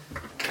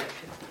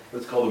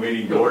Let's call the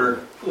meeting to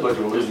order. Pledge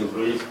of allegiance,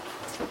 please.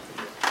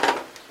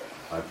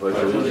 I pledge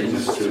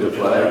allegiance to the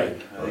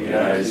flag of the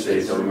United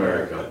States of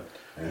America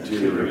and to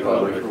the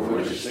republic for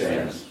which it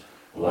stands,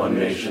 one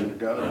nation,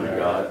 under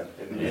God,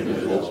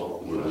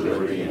 indivisible, with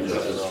liberty and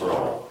justice for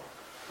all.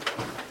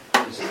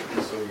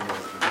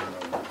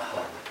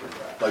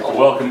 I'd like to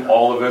welcome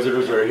all the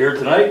visitors that are here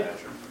tonight.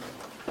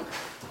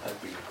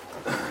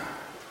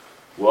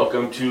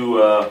 Welcome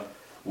to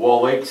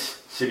Wall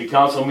Lake's City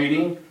Council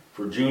meeting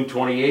for June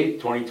 28,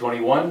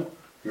 2021,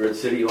 here at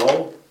City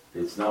Hall.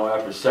 It's now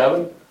after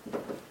 7.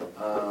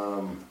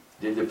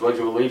 Did the Pledge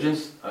of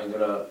Allegiance. I'm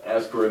going to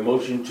ask for a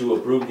motion to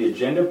approve the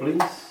agenda,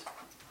 please.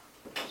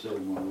 So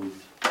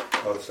moved.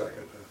 I'll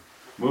second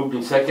that. Moved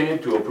and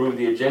seconded to approve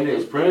the agenda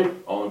as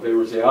printed. All in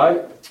favor say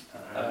aye.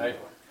 Aye.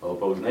 All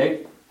opposed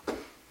nay.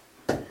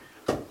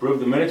 Approve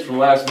the minutes from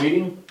last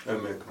meeting. I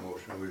make a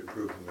motion we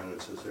approve the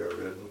minutes as they are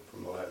written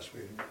from the last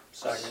meeting.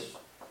 Second.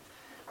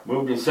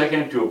 Moved and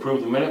seconded to approve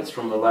the minutes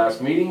from the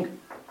last meeting.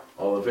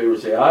 All in favor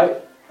say aye.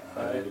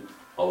 Aye.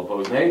 All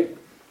opposed nay.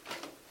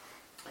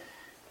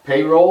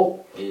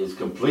 Payroll is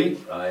complete.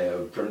 I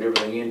have turned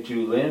everything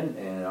into Lynn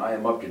and I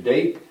am up to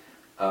date.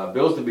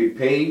 Bills to be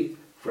paid.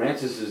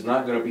 Francis is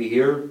not going to be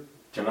here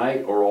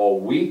tonight or all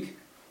week.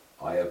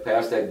 I have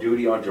passed that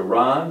duty on to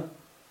Ron.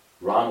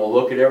 Ron will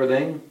look at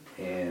everything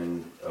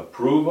and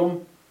approve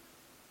them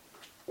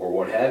or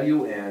what have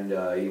you, and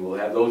he will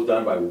have those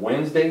done by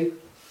Wednesday.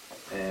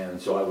 And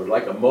so I would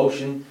like a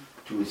motion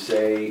to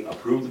say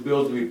approve the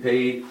bills to be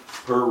paid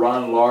per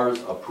Ron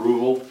Lars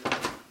approval.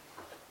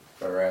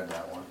 Better add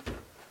that one.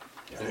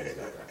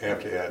 I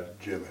have to add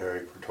Jim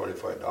Herrick for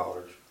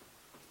 $25,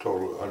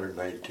 total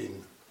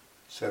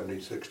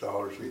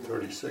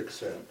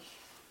 $119.76.36.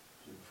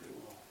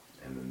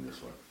 And then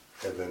this one.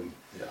 And then,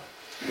 Yeah.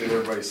 Did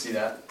everybody see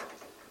that?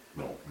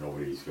 No,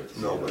 nobody's got to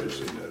see nobody's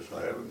that. seen this,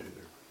 I haven't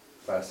either.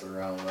 Pass it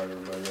around and let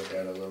everybody look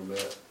at it a little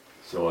bit.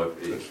 So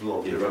It's a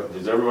little different.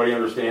 does everybody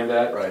understand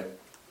that? Right.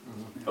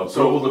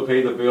 Approval to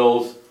pay the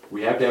bills.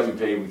 We have to have them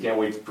paid. We can't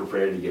wait for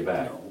Freddie to get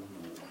back.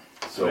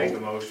 So make a So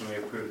motion, we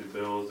approve the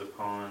bills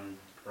upon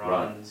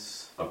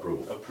Ron's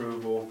approval.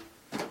 approval.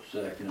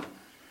 Second.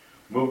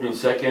 Moved and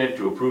seconded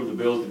to approve the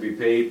bills to be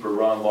paid per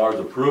Ron Lars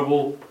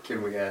approval.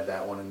 Can we add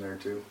that one in there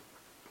too?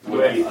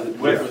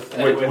 With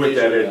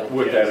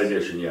that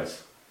addition,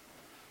 yes.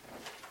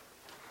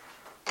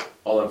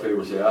 All in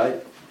favor say aye.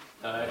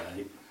 Aye.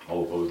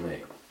 All opposed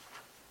nay.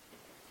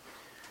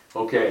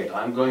 Okay,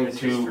 I'm going This is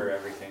to, for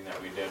everything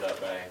that we did up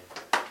by,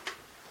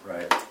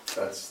 Right.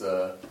 That's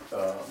the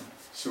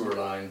sewer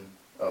line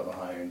up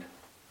behind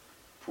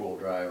Pool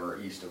Drive or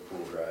east of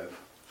Pool Drive.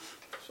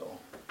 So.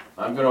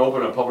 I'm going to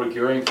open a public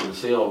hearing for the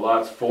sale of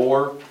lots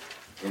 4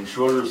 in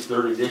Schroeder's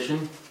 3rd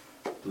edition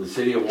to the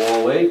city of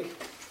Wall Lake.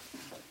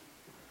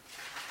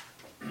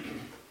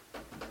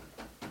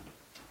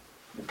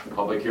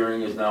 Public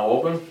hearing is now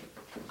open.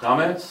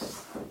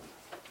 Comments?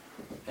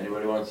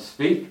 Anybody wants to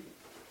speak?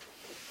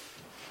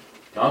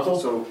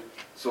 Council?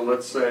 So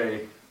let's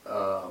say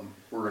we're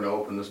going to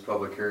open this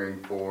public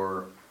hearing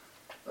for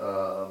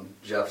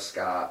Jeff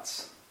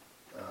Scott's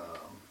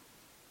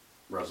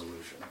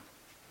resolution.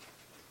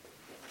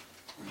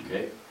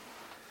 Okay.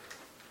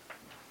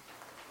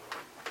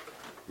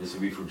 This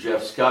would be for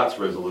Jeff Scott's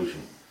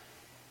resolution.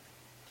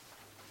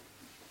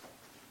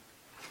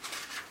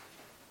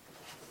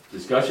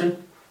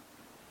 Discussion?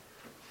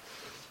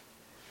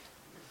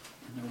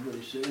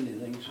 Nobody said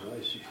anything, so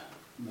I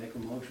make a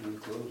motion to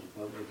close the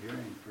public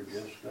hearing for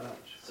Jeff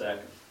Scott's.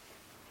 second.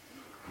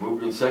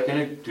 Moved and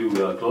seconded to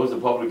close the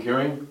public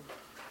hearing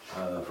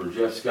for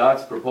Jeff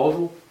Scott's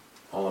proposal.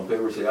 All in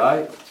favor say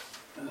aye.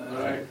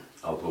 Aye.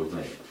 All opposed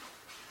nay.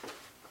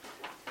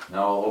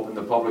 Now I'll open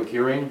the public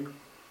hearing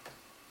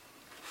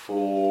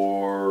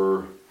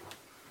for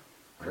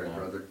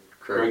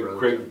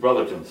Craig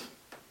Brotherton's.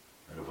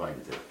 I can find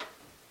it there.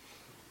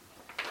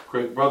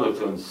 Craig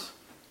Brotherton's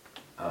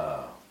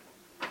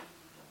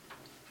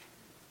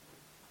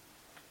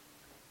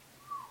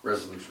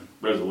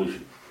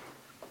resolution.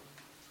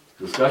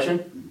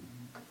 Discussion?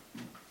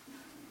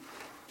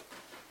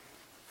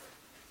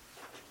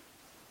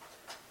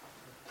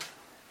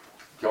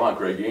 Come on,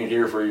 Craig, you ain't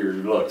here for your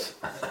looks.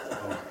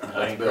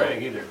 I ain't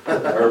Craig either.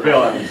 Or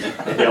Bill, I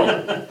mean,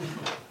 Bill.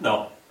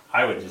 No,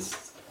 I would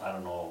just, I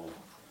don't know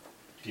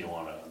if you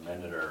want to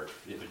amend it or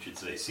if it should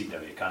say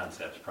CW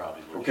Concepts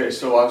probably. Okay,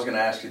 so I was going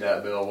to ask you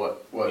that, Bill,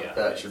 what Yeah.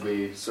 that should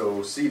be.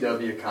 So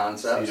CW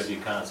Concepts.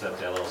 CW Concept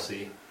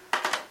LLC.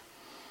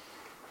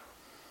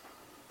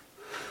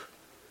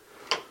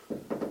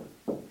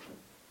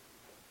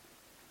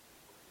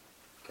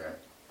 Okay.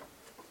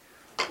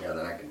 Yeah,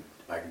 then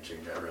I can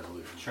change that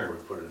resolution. Sure.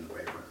 Before we put it in the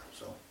paper,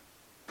 so.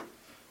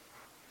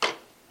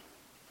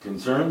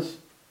 Concerns?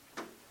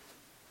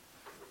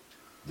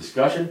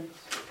 Discussion?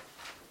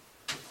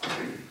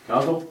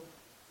 Council?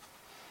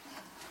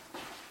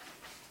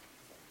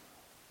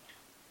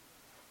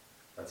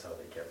 That's how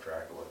they kept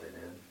track of what they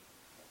did.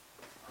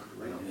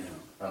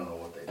 I don't know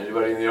what they did.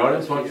 Anybody in the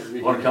audience want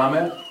to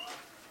comment?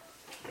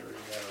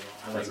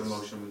 That's a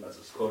motion, let's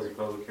close the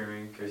public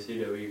hearing, for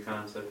CW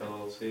Concept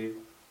LLC.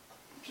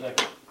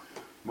 Second.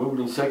 Moved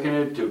and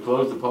seconded to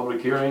close the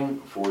public hearing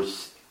for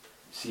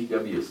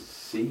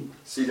CWC?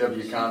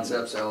 CW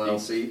Concepts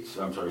LLC.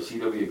 I'm sorry,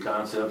 CW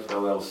Concepts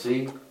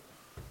LLC.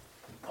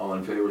 All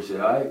in favor say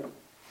aye.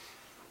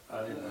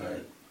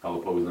 All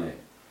opposed nay.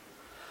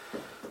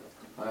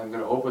 I'm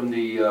gonna open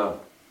the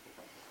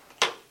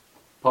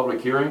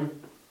public hearing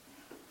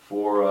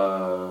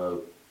for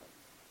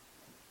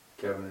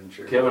Kevin and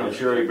Sherry. Kevin and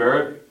Sherry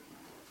Barrett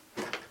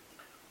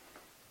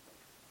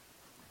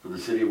for the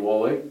city of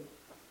Wall Lake.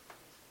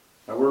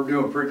 Now, we're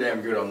doing pretty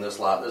damn good on this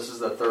lot. This is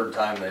the third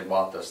time they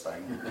bought this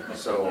thing,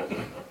 so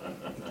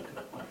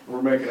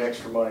we're making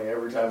extra money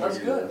every time we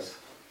do this.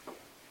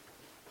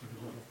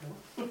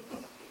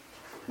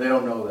 They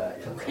don't know that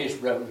yet. Raise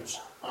revenues.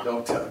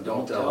 Don't tell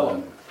Tell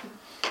them.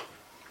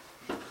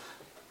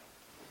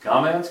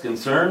 Comments,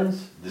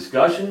 concerns,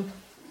 discussion?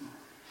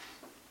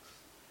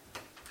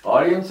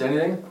 Audience,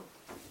 anything?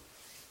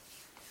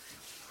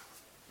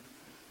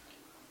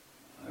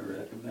 I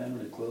recommend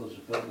we close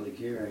the public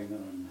hearing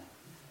on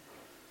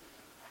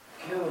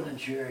Kevin and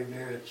Sherry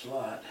Barrett's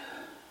lot.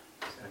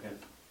 Second.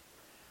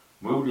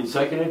 Moved and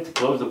seconded to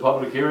close the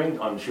public hearing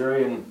on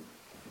Sherry and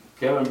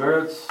Kevin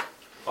Barrett's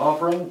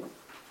offering.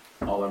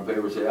 All in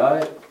favor say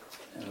aye.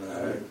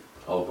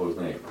 All opposed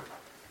nay.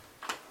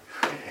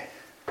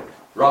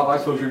 Rob, I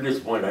suppose you're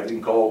disappointed I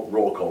didn't call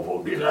roll call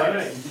vote, did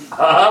I?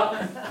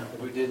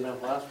 We didn't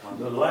have last The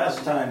month.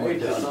 last time we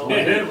done all it.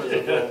 we did was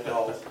a roll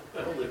call.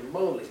 Holy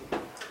moly.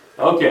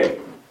 Okay.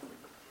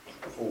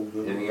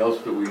 Anything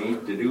else that we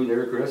need to do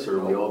there, Chris,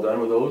 or are we all done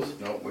with those?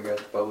 Nope, we got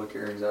the public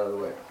hearings out of the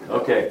way.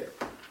 Okay.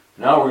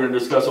 Now we're gonna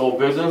discuss old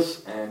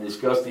business and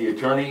discuss the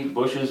attorney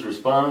Bush's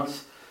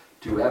response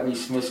to Abby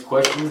Smith's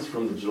questions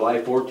from the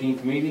July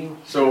 14th meeting.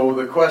 So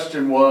the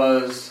question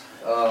was,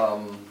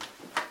 how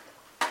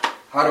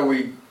do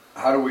we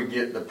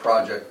get the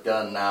project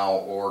done now,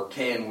 or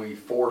can we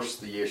force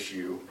the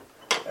issue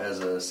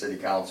as a city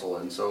council?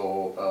 And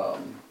so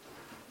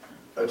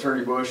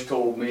Attorney Bush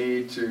told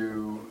me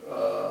to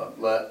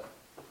let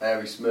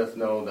Abby Smith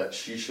know that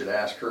she should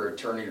ask her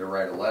attorney to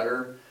write a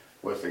letter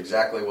with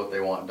exactly what they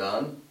want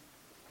done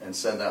and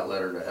send that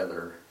letter to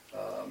Heather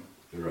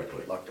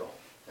Directly. Luchtel.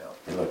 Yeah.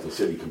 And let the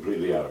city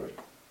completely out of it.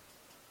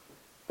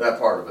 That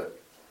part of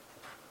it.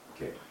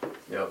 Okay.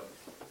 Yep.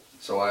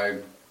 So I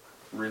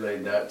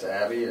relayed that to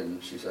Abby,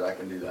 and she said I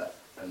can do that.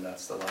 And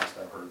that's the last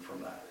I've heard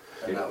from that.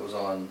 And that was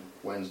on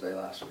Wednesday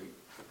last week.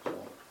 So,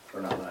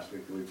 or not last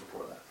week, the week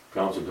before that.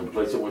 Council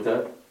complacent with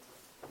that?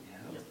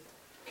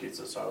 Keeps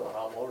us out of the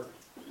hot water.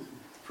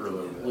 For a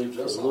little bit. Leaves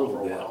For us a alone little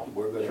for a bit, while.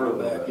 we're gonna For a go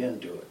little back bit.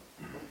 into it.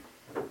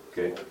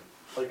 Okay.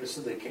 Like I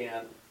said,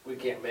 we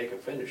can't make her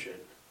finish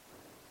it.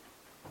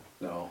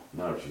 No.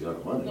 Not if she's out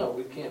of money. No,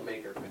 we can't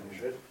make her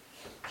finish it.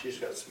 She's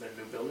got to submit a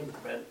new building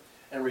permit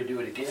and redo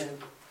it again.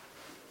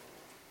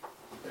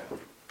 Yeah.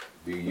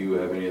 Do you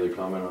have any other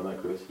comment on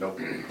that, Chris? Nope.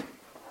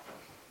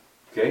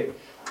 Okay.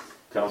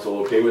 Council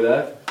okay with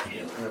that?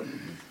 Yep.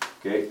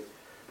 Okay.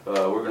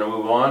 We're gonna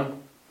move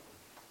on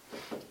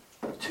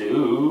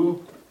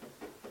to,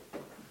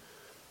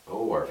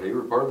 our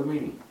favorite part of the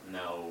meeting.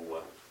 No.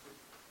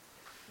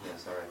 Yeah,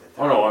 sorry.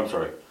 Oh, no, I'm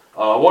sorry.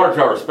 Water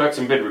tower specs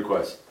and bid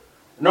requests.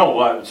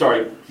 No,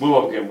 sorry, move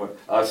up again.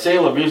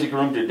 Sale of music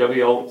room to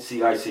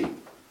WLCIC,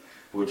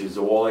 which is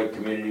the Wall Lake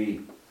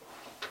Community.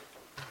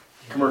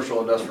 Commercial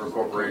Industrial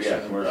Corporation.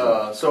 Yeah,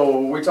 commercial. So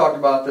we talked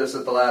about this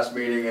at the last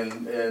meeting,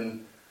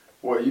 and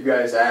what you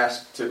guys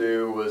asked to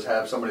do was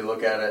have somebody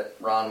look at it.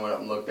 Ron went up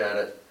and looked at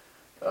it.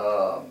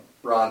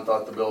 Ron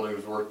thought the building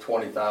was worth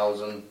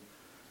 $20,000.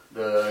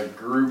 The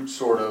group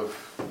sort of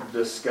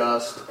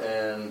discussed,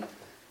 and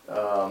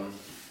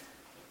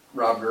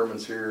Rob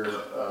German's here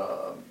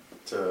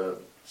to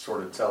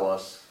sort of tell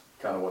us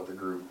kind of what the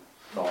group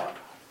thought.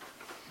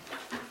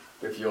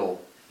 If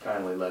you'll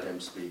kindly let him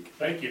speak.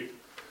 Thank you.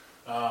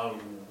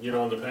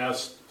 In the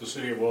past, the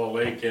city of Wall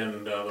Lake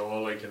and the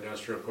Wall Lake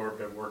Industrial Corp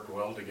have worked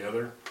well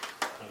together.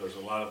 There's a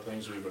lot of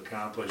things we've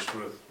accomplished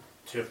with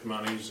TIF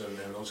monies and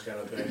those kind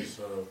of things.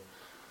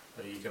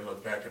 You can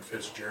look back at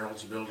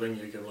Fitzgerald's building,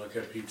 you can look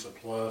at Pizza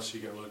Plus,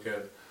 you can look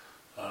at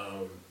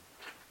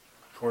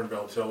Corn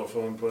Belt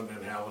Telephone putting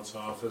in Hallett's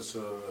office,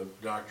 the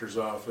doctor's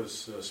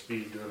office,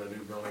 Speed doing a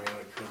new building out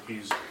at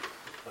Cookies,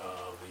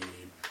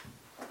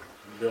 the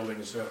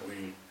buildings that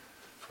we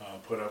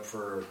put up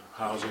for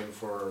housing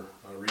for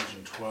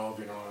Region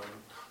 12,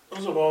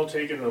 those have all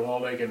taken the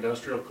Wall Lake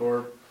Industrial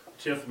Corp,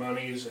 TIF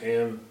monies,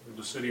 and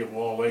the city of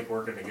Wall Lake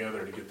working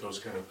together to get those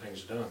kind of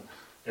things done.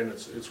 And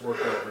it's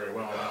worked out very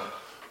well. Now,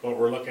 what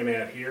we're looking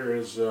at here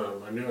is a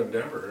new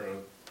endeavor.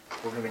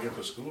 We're going to get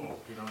the school,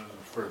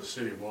 for the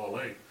city of Wall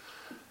Lake.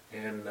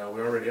 And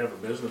we already have a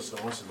business that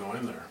wants to go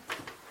in there.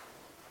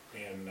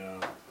 And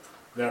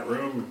that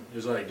room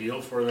is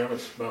ideal for them.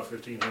 It's about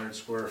 1,500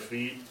 square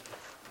feet.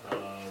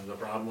 The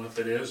problem with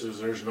it is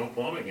there's no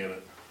plumbing in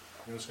it.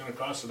 And it's going to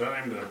cost a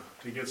dime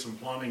to get some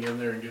plumbing in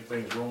there and get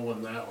things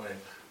rolling that way.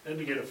 And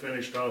to get it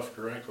finished off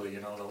correctly,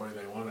 the way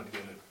they want to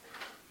get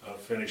it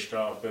finished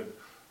off. But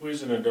we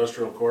as an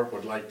industrial corp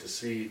would like to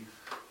see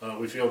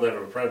we feel that it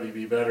would probably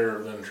be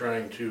better than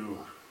trying to,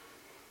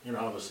 you know,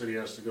 how the city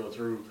has to go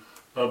through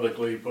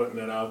publicly putting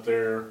it out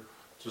there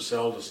to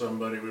sell to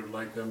somebody. We would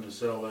like them to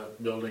sell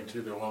that building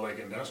to the Wall Lake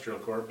Industrial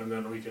Corp, and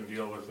then we can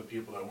deal with the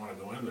people that wanna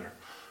go in there.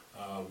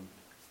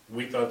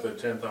 We thought that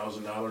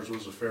 $10,000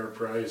 was a fair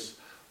price.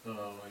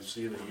 I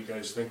see that you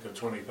guys think that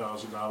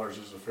 $20,000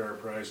 is a fair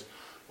price.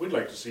 We'd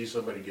like to see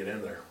somebody get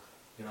in there.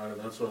 You know,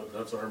 and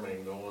that's our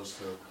main goal, is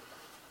to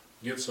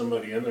get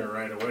somebody in there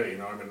right away. You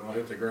know, I mean, we'll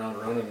hit the ground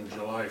running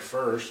July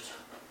 1st.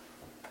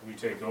 We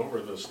take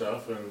over the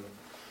stuff, and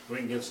we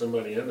can get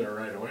somebody in there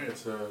right away.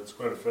 It's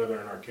quite a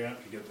feather in our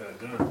cap to get that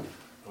done.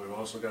 And we've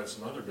also got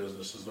some other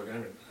businesses. Look,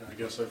 I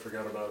guess I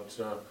forgot about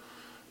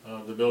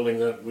the building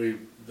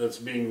that's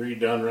being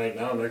redone right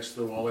now next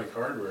to Wall Lake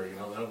Hardware. You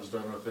know, that was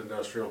done with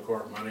industrial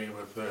court money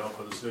with the help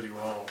of the city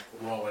Wall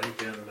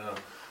Lake, and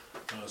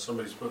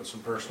somebody's putting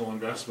some personal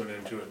investment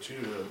into it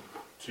too,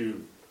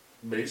 to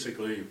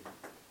basically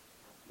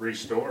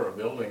restore a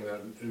building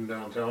that in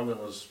downtown that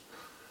was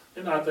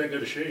in not that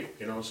good a shape,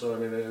 you know. So I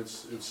mean,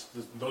 it's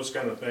those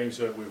kind of things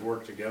that we've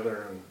worked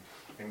together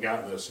and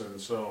got this. And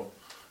so,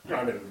 you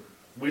know, I mean,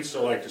 we'd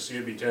still like to see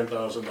it be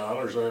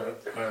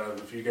 $10,000.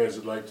 If you guys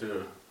would like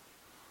to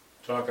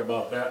talk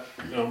about that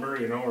number,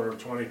 you know, or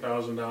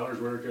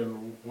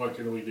 $20,000, what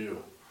can we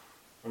do?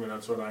 I mean,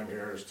 that's what I'm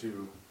here, is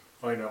to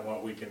find out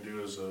what we can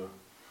do as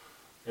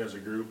a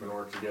group and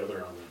work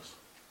together on this.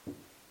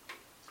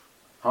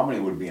 How many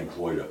would be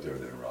employed up there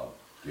then, Rob?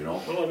 Do you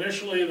know? Well,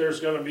 initially, there's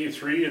gonna be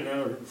 3 and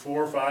then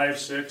 4, 5,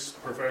 6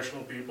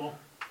 professional people.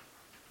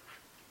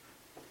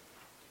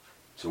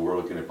 So we're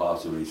looking at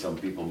possibly some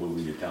people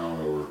moving to town,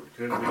 or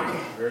Could be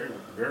very,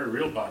 very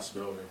real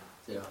possibility.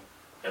 Yeah.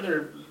 And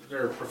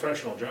they're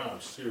professional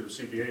jobs too,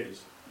 CPAs,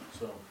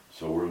 so.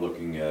 so we're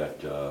looking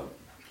at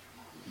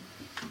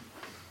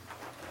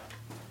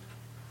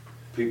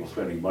people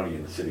spending money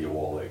in the city of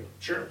Wall Lake.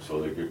 Sure.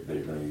 So they're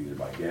gonna either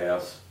buy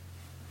gas,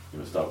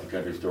 gonna stop the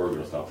country store,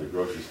 gonna stop the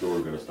grocery store,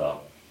 gonna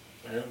stop.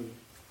 And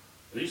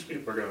these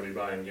people are gonna be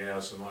buying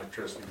gas and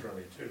electricity from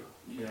you too,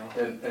 you know?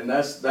 And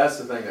that's the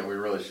thing that we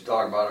really should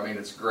talk about. I mean,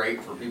 it's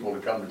great for people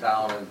to come to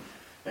town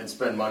and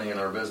spend money in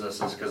our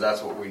businesses, because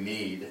that's what we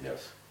need.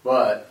 Yes.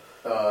 But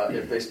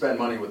if they spend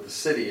money with the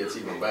city, it's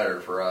even better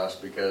for us,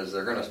 because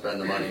they're gonna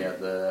spend the money at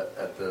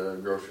the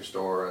grocery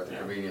store, at the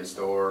convenience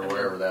store, or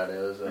wherever that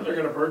is. And they're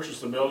gonna purchase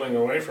the building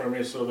away from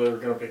you, so they're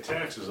gonna pay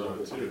taxes on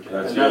it too.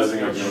 That's the other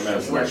thing I was gonna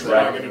mention. Which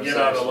They're not gonna get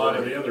out a lot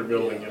of the other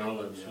building, you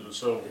know,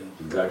 so.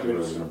 Exactly what I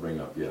was gonna bring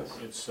up, yes.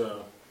 It's,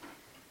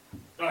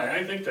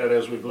 I think that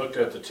as we've looked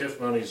at the TIF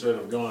monies that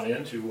have gone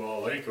into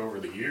Wall Lake over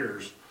the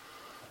years,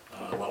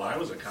 while I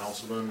was a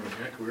councilman,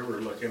 heck, we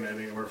were looking at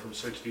anywhere from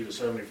 $60,000 to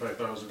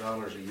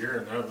 $75,000 a year,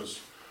 and that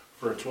was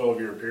for a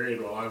 12-year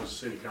period while I was a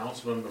city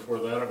councilman. Before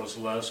that, it was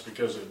less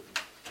because it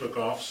took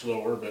off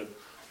slower, but,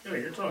 you know,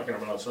 you're talking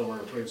about somewhere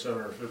between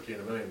 $750,000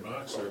 and $1 million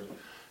that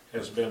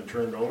has been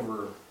turned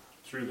over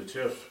through the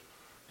TIF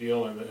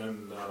deal. And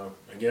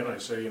again, I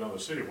say, you know, the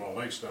city of Wall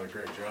Lake's done a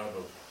great job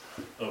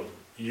of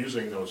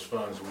using those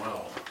funds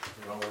well.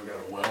 You know, we've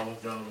got a well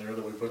down there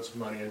that we put some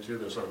money into.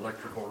 There's an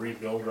electrical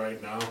rebuild right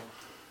now.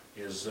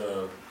 There's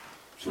a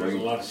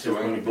lot of TIF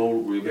money.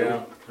 Rebuild?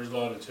 Yeah, there's a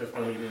lot of TIF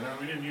money.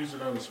 We didn't use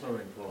it on the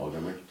swimming Oh, pool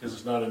didn't we? because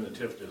it's not in the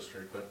TIF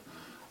district.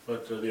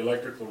 But the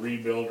electrical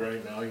rebuild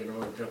right now, you know,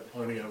 we've got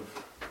plenty of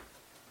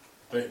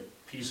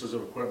pieces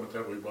of equipment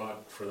that we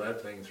bought for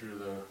that thing through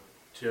the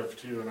TIF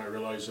too. And I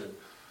realize that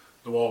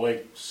the Wall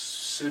Lake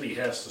City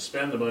has to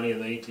spend the money,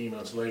 and then 18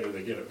 months later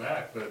they get it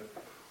back. But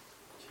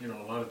you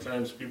know, a lot of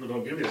times people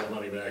don't give you that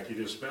money back; you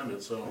just spend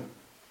it. So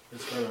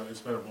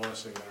it's been a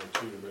blessing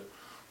there too. But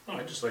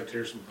I'd just like to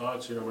hear some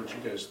thoughts. You know, what you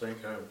guys think?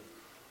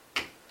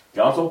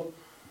 Council?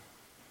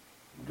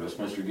 Just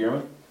Mr.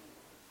 Gearman?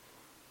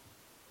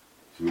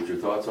 See what your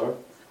thoughts are?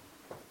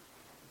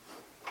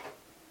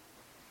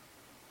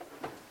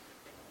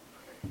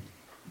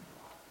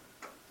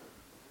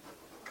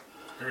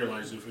 I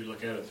realize if we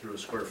look at it through a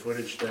square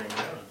footage thing,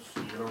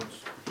 yeah, you know,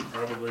 it's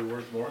probably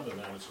worth more than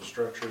that. It's a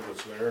structure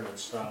that's there and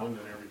it's sound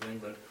and everything,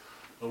 but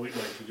what we'd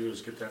like to do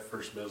is get that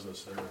first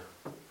business there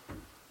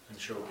and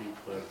show people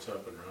that it's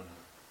up and running.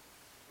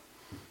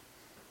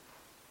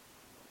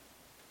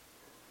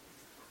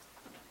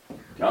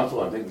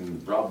 Council, I'm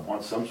thinking Rob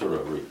wants some sort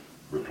of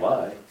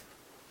reply.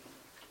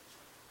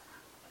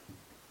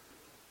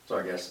 So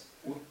I guess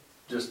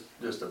just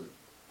a,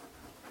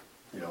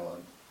 you know,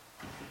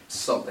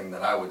 something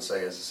that I would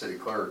say as a city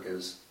clerk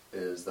is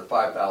the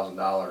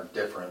 $5,000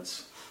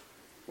 difference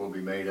will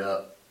be made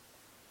up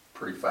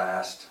pretty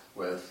fast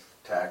with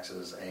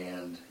taxes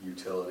and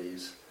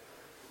utilities.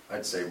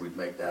 I'd say we'd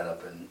make that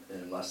up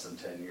in less than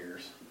 10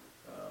 years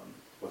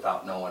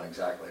without knowing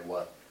exactly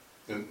what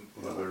And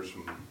well, there's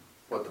some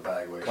the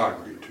valuation.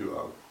 concrete too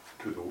out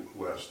to the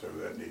west there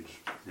that needs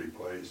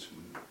replaced,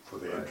 and for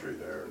the entry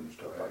there and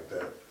stuff like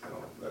that.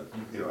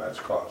 You know, that's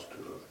cost to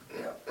the.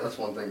 Yeah, that's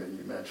one thing that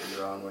you mentioned,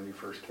 Ron, when you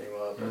first came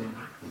up. And,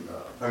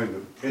 I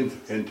mean,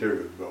 the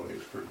interior of the building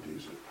is pretty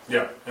decent.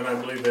 Yeah, and I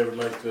believe they would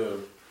like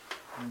to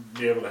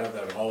be able to have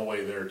that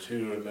hallway there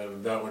too, and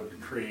then that would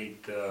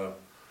create,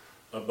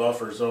 a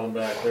buffer zone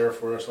back there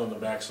for us on the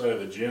backside of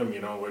the gym,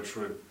 which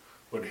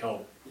would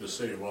help the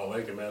city of Wall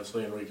Lake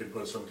immensely, and we could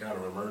put some kind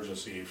of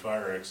emergency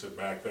fire exit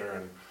back there,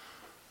 and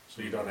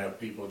so you don't have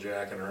people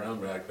jacking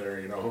around back there,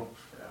 And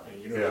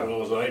you know as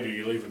well as I do,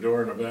 you leave a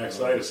door in the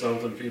backside of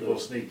something, people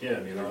sneak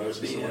in, that's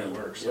just the way it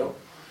works, so.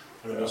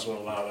 I mean, this will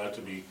allow that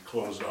to be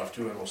closed off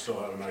too, and we'll still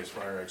have a nice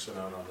fire exit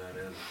out on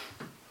that end.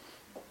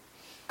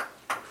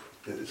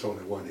 It's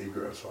only one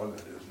egress on that,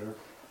 isn't there?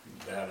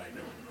 That I don't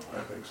know.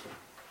 I think so.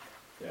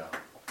 Yeah.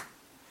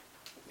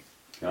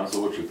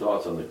 Council, what's your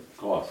thoughts on the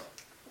cost?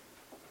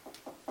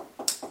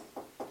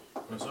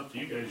 It's up to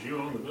you guys, you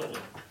own the building,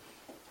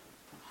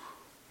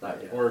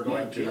 Not yet. or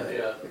going to,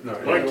 Yeah. No,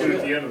 going to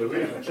at the end of the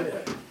week.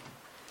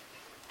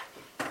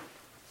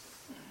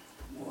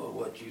 Well,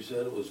 what you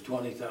said, it was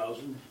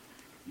 20,000?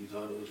 You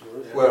thought it was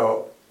worth?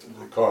 Well,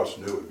 the cost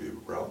new would be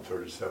around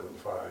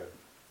 37.5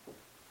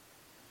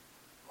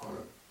 on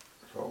it,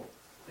 so.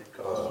 It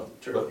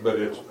costs them But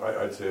it's,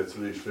 I'd say it's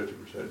at least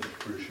 50%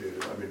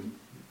 depreciated, I mean,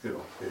 age.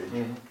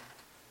 Mhm.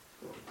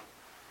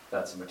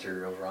 That's the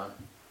materials, Ron.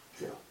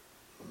 Yeah.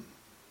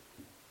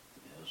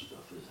 Yeah,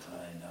 stuff is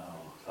high now.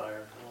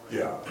 Fire.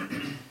 Yeah,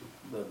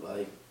 But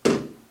like,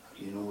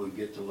 we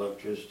get the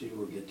electricity,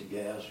 we'll get the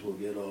gas, we'll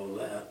get all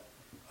that.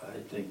 I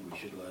think we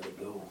should let it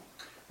go.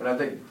 And I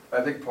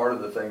think part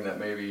of the thing that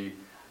maybe,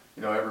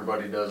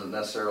 everybody doesn't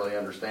necessarily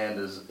understand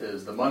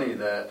is the money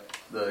that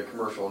the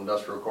Commercial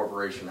Industrial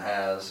Corporation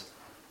has,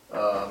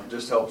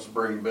 just helps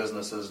bring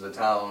businesses to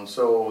town.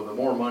 So the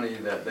more money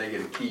that they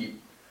get to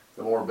keep,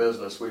 the more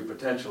business we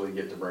potentially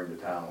get to bring to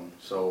town.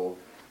 So,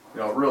 it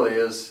really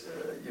is,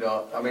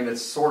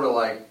 it's sort of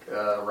like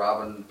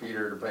robbing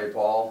Peter to pay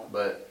Paul,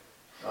 but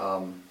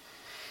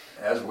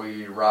as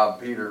we rob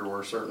Peter,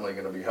 we're certainly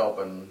going to be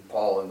helping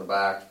Paul in the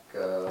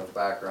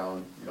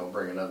background,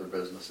 bringing other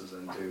businesses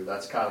in too.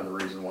 That's kind of the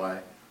reason why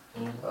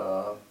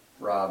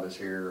Rob is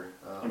here.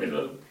 I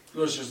mean,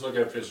 let's just look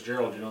at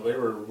Fitzgerald, they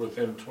were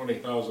within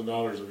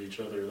 $20,000 of each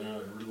other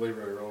then,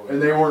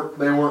 and they weren't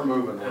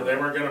moving. And they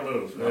weren't gonna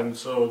move, and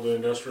so the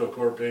industrial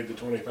court paid the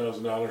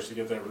 $20,000 to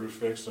get that roof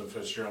fixed, and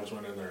Fitzgerald's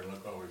went in there and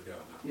look what we've got.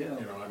 Yeah.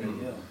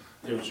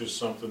 It was just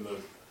something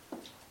that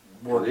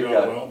worked They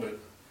out got- well, but,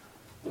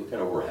 They've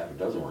got over half a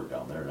dozen work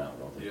down there now,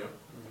 don't they? yeah,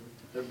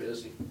 They're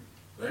busy.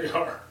 they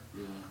are.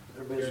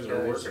 They're You busy guys are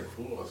guys. working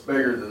fools.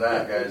 Bigger than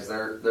that, guys.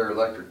 Their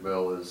electric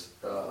bill is,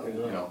 I'll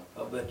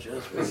bet you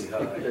that's pretty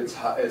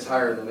high. it's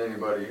higher than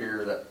anybody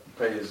here that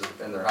pays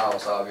in their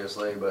house,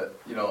 obviously. But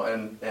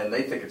and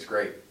they think it's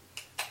great.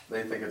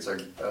 They think it's a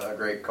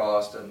great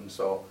cost, and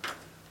so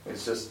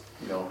it's just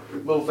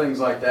little things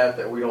like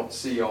that we don't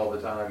see all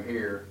the time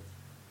here.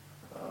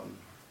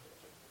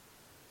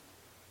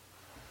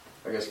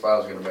 I guess if I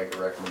was going to make a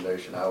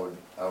recommendation, I would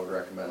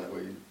recommend that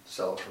we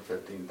sell it for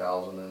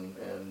 $15,000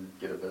 and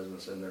get a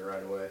business in there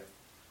right away.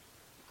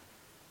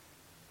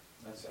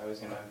 I was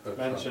gonna That's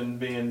mention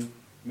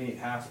meet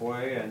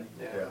halfway and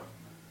Yeah.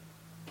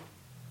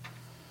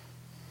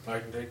 I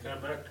can take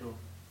that back to them.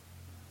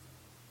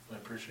 I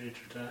appreciate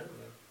your time,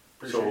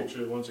 I So- appreciate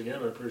you, once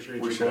again, I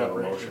appreciate We your should have a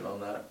cooperation. motion on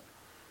that.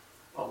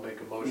 I'll make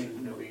a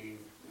motion that we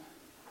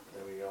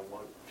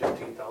want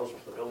 15,000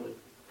 for the building.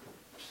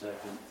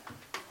 Second.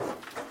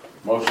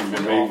 Motion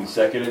been made and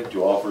seconded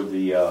to offer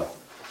the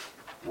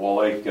Wall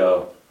Lake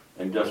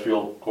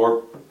Industrial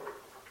Corp.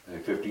 a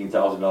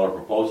 $15,000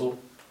 proposal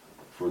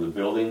for the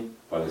building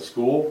by the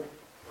school.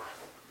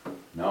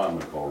 Now I'm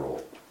gonna call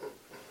roll.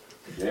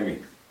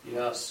 Jamie?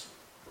 Yes.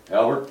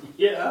 Albert?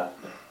 Yeah.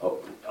 Oh.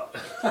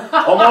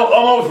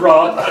 Almost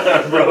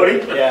Ron. Brody?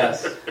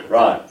 yes.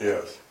 Ron?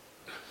 yes.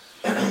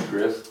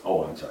 Chris?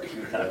 Oh, I'm sorry.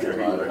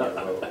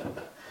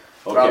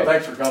 Rob, Okay.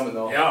 thanks for coming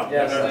though. Yeah,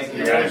 Yes, and, thank you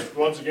you. guys,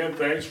 once again,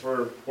 thanks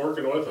for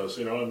working with us,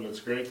 and it's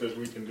great that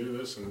we can do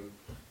this and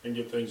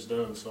get things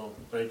done, so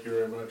thank you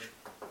very much.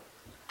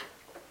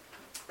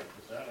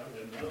 With that, I'm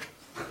good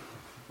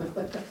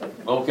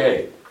now.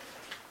 Okay.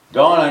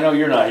 Dawn, I know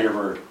you're not here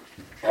for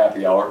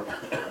happy hour.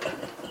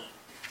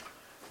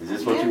 Is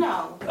this what You you?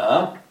 know.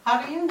 Huh?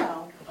 How do you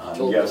know? I'm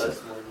Told guessing. us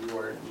when you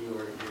weren't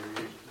here.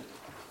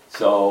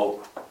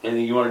 So,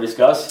 anything you want to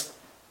discuss?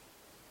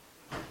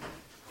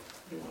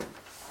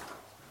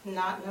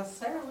 Not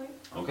necessarily.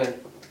 Okay.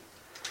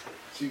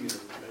 She gets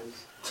it,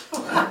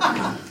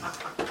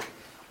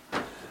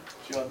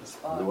 She on the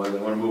spot. Otherwise, I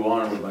want to move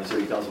on with my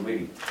city council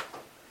meeting.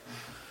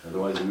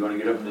 Otherwise, we want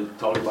to get up and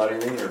talk about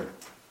anything, or?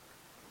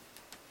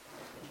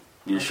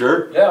 You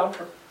sure? Yeah.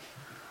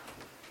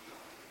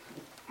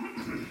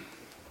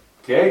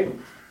 Okay.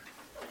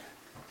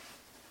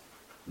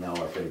 Now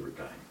our favorite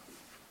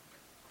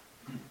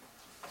time.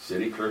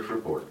 City clerk's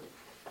report.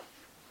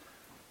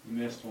 You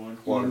missed one.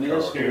 Water You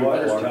missed tower. the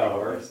water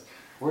tower.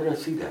 Where did I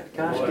see that?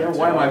 Gosh damn,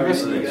 why am I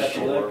missing You this got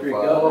shit? electric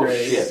Oh,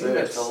 upgrade. shit. You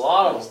missed a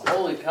lot of them.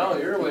 Holy cow,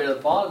 you're way at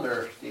the bottom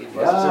there, Steve.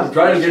 Yeah, I'm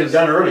trying to get it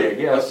done early, I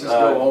guess. Let's just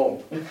go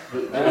home.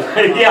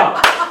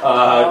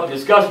 Yeah,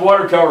 discuss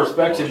water tower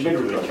specs and bid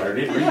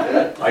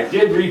release. I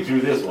did read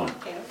through this one.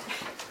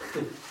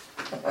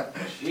 Okay.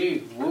 Gee,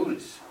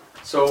 whiz.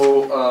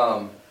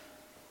 So,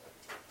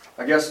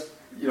 I guess,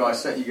 I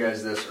sent you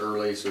guys this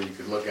early so you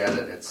could look at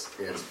it. It's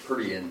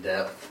pretty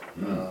in-depth.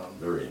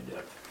 Very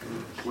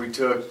in-depth. We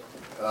took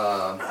 4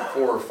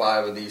 or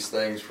 5 of these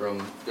things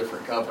from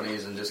different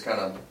companies and just kind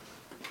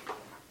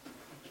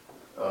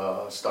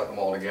of stuck them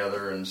all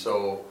together. And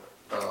so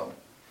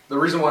the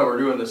reason why we're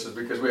doing this is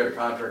because we had a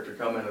contractor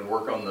come in and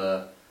work on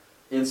the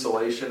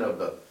insulation of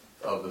the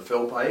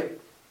fill pipe.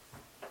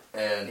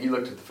 And he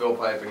looked at the fill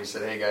pipe and he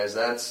said, "Hey guys,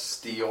 that's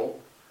steel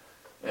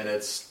and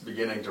it's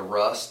beginning to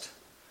rust,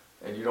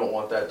 and you don't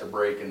want that to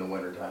break in the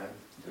wintertime."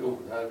 Ooh,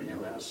 that'd be a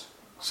mess.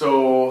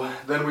 So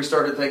then we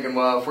started thinking,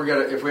 well, if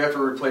we have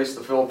to replace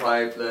the fill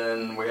pipe,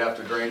 then we have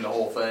to drain the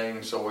whole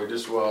thing. So we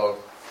just will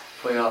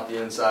clean out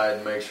the inside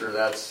and make sure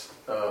that's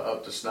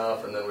up to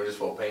snuff, and then we just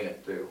will paint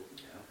it too.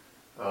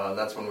 And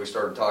that's when we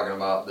started talking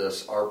about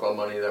this ARPA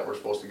money that we're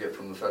supposed to get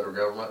from the federal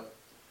government.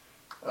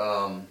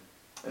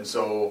 And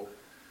so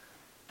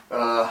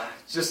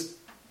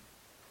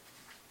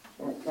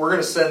we're going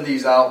to send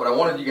these out, but I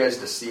wanted you guys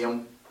to see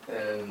them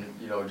and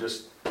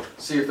just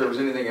see if there was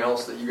anything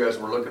else that you guys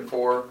were looking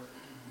for.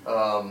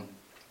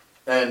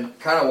 And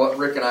kind of what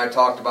Rick and I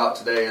talked about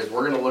today is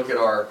we're going to look at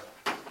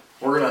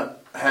we're going to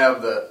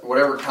have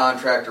whatever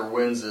contractor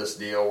wins this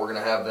deal, we're going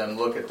to have them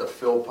look at the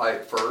fill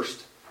pipe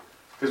first,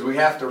 because we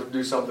have to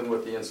do something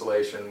with the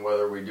insulation,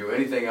 whether we do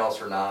anything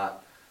else or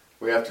not.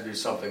 We have to do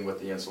something with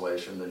the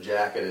insulation. The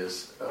jacket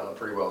is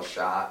pretty well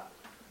shot,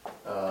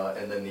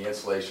 and then the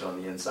insulation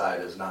on the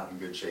inside is not in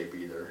good shape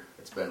either.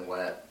 It's been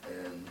wet,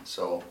 and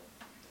so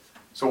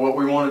what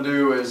we want to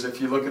do is,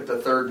 if you look at the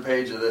 3rd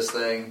page of this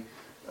thing,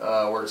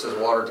 where it says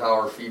water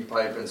tower feed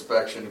pipe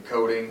inspection,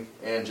 coating,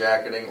 and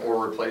jacketing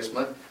or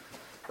replacement,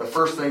 the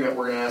first thing that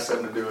we're going to ask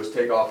them to do is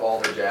take off all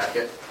the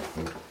jacket,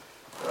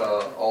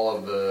 all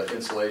of the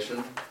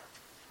insulation,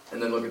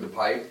 and then look at the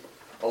pipe,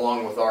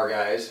 along with our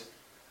guys.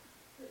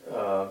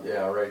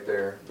 Right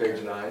there,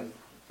 page 9.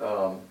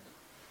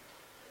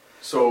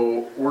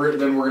 So we're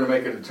going to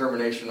make a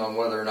determination on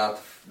whether or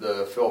not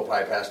the fill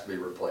pipe has to be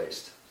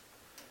replaced.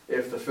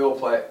 If the fill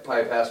pipe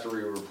has to be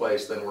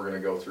replaced, then we're going to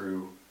go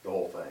through the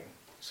whole thing.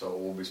 So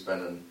we'll be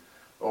spending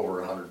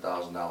over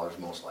 $100,000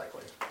 most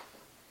likely.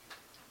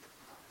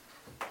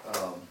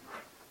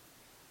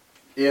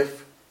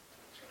 If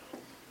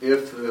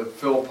the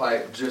fill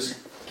pipe just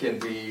can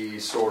be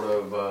sort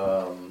of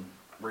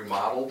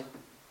remodeled,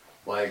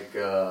 like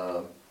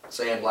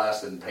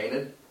sandblasted and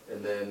painted,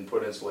 and then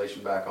put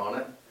insulation back on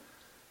it,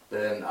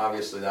 then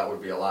obviously that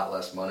would be a lot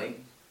less money.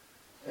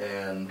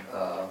 And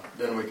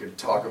then we could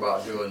talk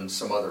about doing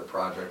some other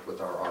project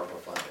with our ARPA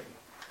funding.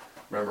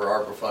 Remember,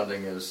 ARPA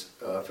funding is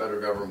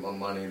federal government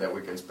money that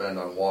we can spend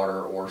on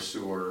water or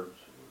sewer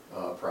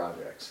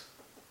projects.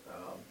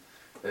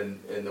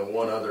 And the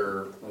one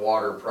other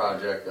water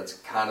project that's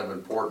kind of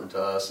important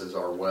to us is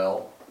our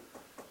well.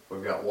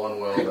 We've got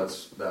one well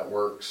that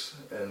works,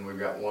 and we've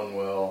got one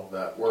well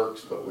that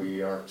works, but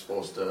we aren't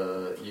supposed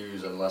to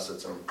use unless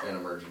it's an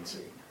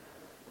emergency.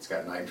 It's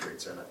got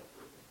nitrates in it.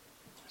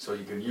 So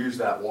you can use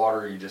that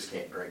water, you just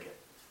can't drink it.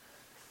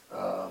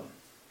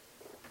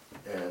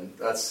 And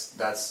that's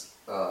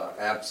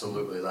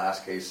absolutely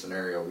last case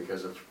scenario,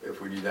 because if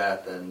we do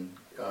that, then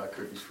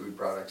Cookies Food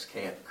Products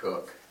can't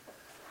cook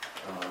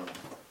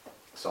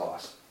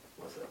sauce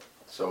with it.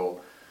 So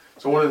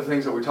one of the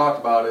things that we talked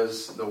about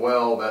is the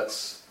well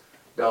that's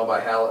down by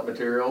Hallett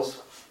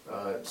Materials.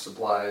 It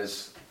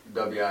supplies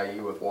WIE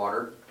with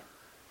water.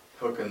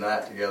 Hooking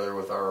that together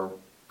with our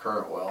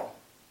current well,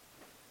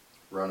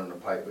 running a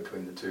pipe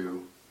between the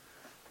two.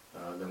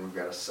 Then we've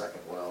got a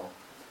second well.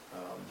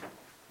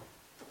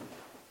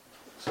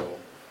 So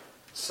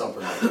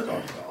something that we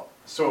talked about.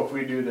 So if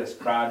we do this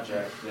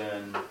project,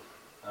 then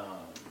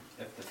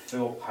if the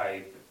fill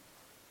pipe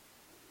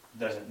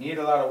doesn't need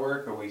a lot of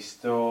work, are we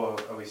still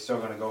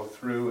going to go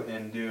through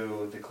and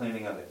do the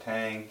cleaning of the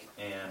tank?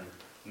 And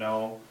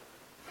no.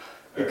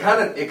 It kind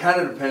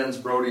of depends,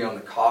 Brody, on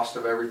the cost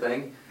of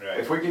everything. Right.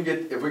 If we can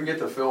get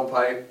the fill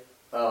pipe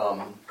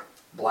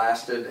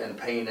blasted and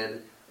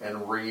painted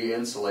and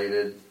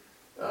re-insulated,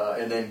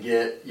 and then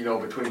get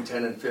between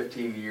 10 and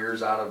 15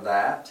 years out of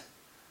that,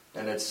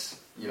 and it's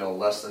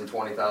less than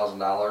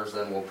 $20,000,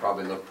 then we'll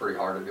probably look pretty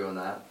hard at doing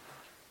that.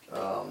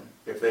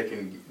 If they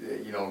can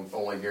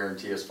only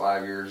guarantee us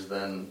 5 years,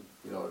 then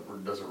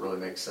it doesn't really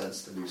make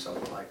sense to do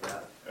something like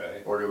that.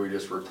 Right. Or do we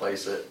just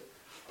replace it,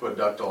 put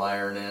ductile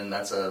iron in?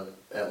 That's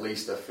at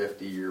least a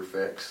 50-year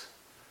fix.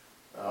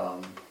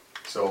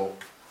 So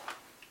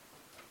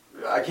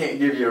I can't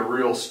give you a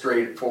real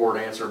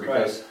straightforward answer,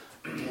 because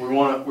we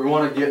want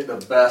to get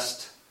the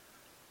best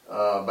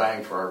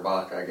bang for our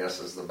buck, I guess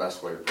is the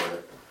best way to put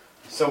it.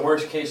 So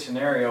worst case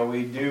scenario,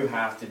 we do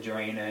have to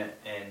drain it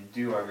and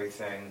do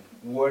everything.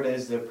 What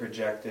is the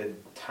projected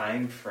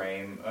time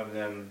frame of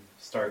them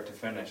start to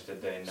finish?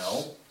 Did they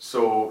know?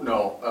 So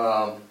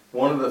no.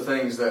 One of the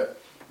things that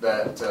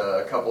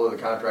a couple of the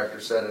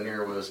contractors said in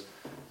here was,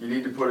 you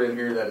need to put in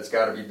here that it's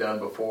got to be done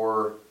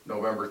before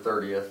November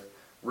 30th.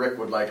 Rick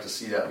would like to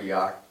see that be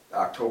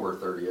October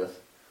 30th.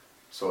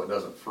 so it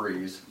doesn't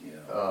freeze.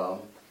 Yeah.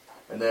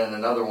 And then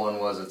another one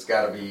was it's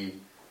gotta be,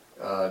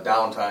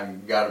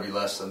 downtime gotta be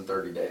less than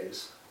 30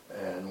 days.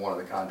 And one of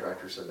the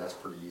contractors said that's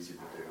pretty easy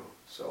to do,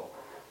 so.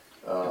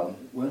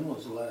 When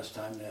was the last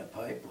time that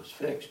pipe was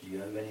fixed? Do you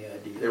have any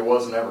idea? It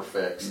wasn't ever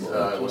fixed.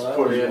 Well, It was that's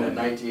put what I was in wondering.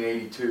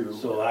 1982.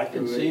 So I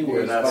can see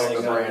where And it's that's probably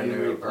the gotta brand be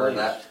new, or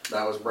replaced.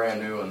 that was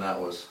brand new, and that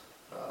was,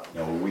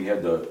 Now, when we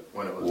had the,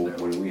 when it was new.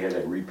 when we had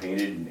it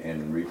repainted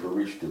and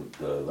refurbished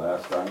the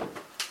last time,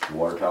 the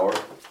water tower,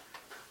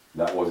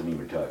 that wasn't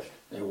even touched.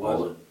 It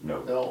wasn't.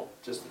 No. No,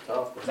 just the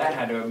top. was- That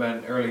had to have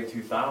been early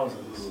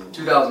 2000s.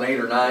 2008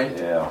 or 9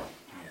 Yeah.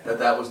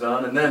 that was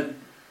done, and then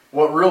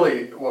what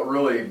really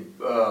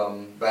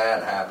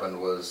bad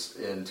happened was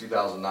in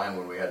 2009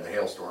 when we had the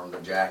hailstorm, the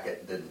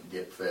jacket didn't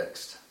get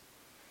fixed.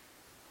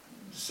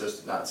 It's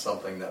just not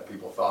something that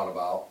people thought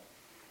about,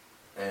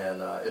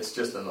 and it's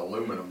just an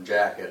aluminum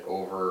jacket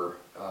over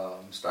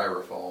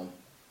styrofoam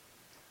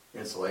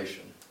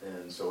insulation,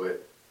 and so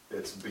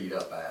it's beat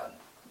up bad.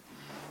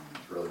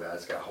 It's really bad.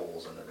 It's got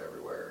holes in it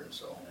everywhere, and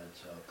so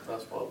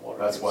That's what water.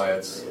 that's why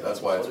gets it's in the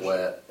that's why it's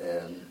insulation. wet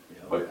and.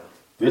 But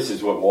this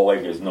is what Wall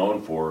Lake is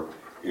known for,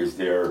 is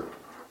their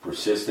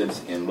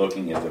persistence in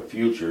looking at the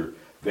future.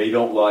 They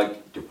don't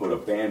like to put a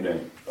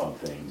Band-Aid on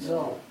things.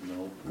 No.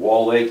 No.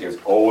 Wall Lake has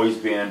always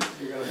been,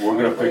 You're we're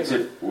gonna find fix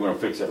it, we're gonna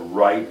fix it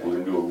right, we're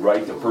gonna do it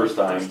right the first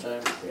time.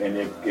 And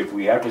if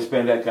we have to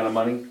spend that kind of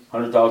money,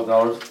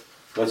 $100,000,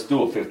 let's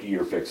do a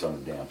 50-year fix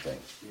on the damn thing.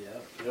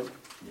 Yeah. Yep.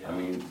 I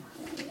mean,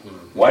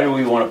 why do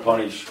we wanna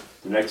punish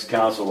the next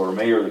council or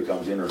mayor that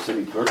comes in, or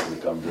city clerk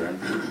that comes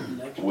in?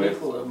 Next With-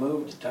 people that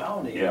move to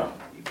town even. Yeah.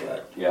 You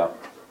got Yeah,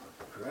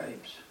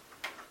 gripes.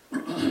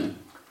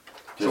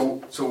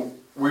 So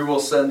we will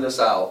send this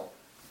out,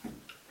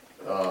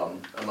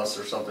 unless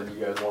there's something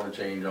you guys wanna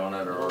change on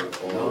it, or.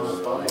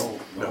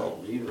 No,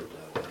 leave it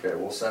that way. Okay,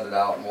 we'll send it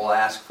out and we'll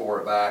ask for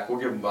it back. We'll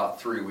give them about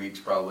 3 weeks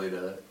probably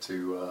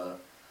to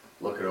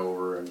look it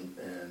over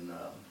and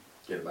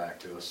get it back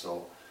to us,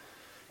 so.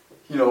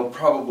 You know,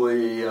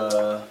 probably,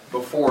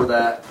 before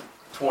that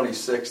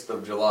 26th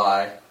of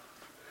July,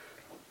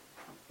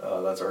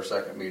 that's our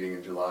second meeting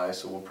in July,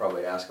 so we'll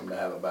probably ask them to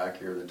have it back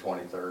here the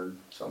 23rd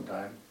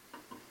sometime.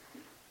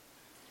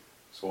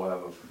 So we'll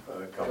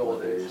have a couple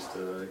of days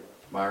to,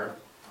 Myra?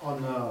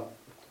 On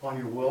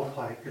your well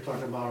pipe, you're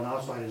talking about an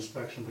outside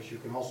inspection, but you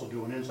can also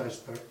do an inside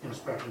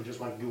inspection, just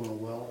like doing a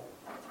well.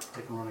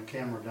 They can run a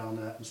camera down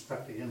that,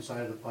 inspect the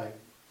inside of the pipe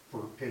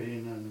for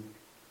pitting and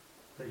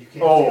that you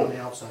can't see on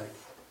the outside.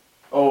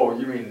 Oh,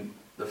 you mean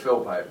the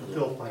fill pipe? The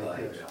fill pipe,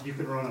 yes. You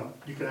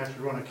can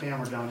actually run a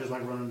camera down, just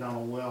like running down a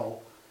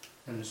well,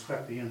 and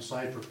inspect the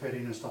inside for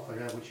pitting and stuff like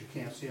that, which you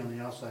can't see on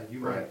the outside. You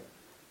might Right.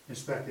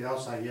 inspect the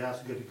outside, yeah,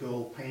 it's good to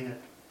go, paint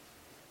it.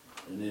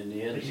 And then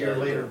the A inside. year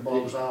later, it of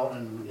bulbs the- out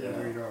and Yeah.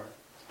 there you are.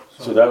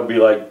 so that would be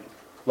like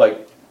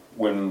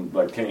when,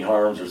 like Kenny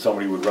Harms or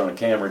somebody would run a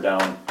camera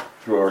down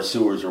through our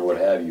sewers or what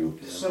have you.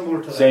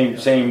 Similar to that. Same,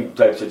 yes. same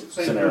types of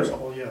Same scenario.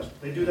 principle, yes.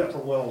 They do that for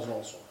wells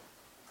also.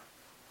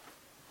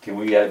 Can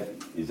we add,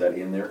 is that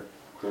in there,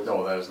 Chris?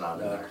 No, that is not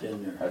in there. Not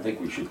in there. I think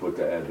we should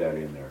add that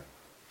in there.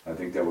 I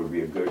think that would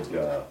be a good,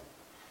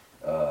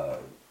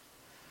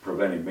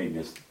 preventive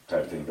maintenance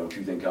type thing, don't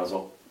you think,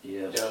 Council?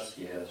 Yes, Yes.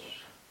 yes.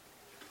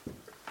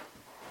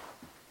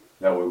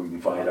 That way we can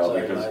find out,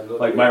 Outside, because I look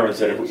like at Myron it,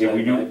 said, if we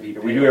inside do, might be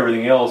if we do big.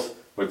 everything else,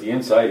 but the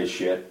inside is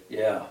shit,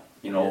 Yeah,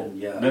 you know, And,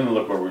 yeah. then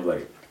look where we're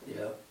late.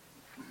 yeah.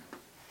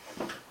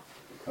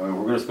 I mean,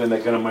 we're gonna spend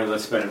that kind of money,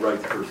 let's spend it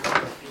right the first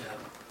time.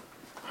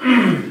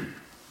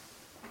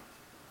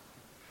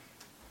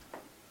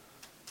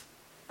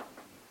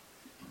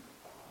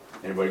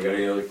 Anybody got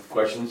any other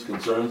questions,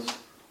 concerns,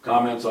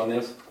 comments on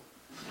this?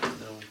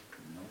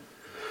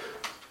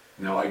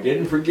 No, I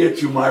didn't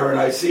forget you, Myron,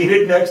 I seen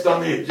it next on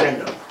the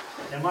agenda.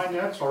 Am I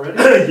next already?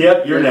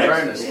 Yep, you're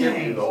Trying to next. skip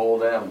you the whole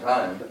damn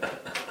time.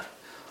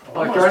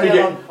 I'm gonna stand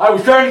on- I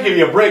was trying to give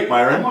you a break, I'm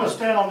Myron. gonna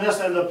stand on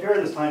this end up here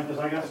this time, because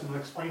I got some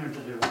explaining to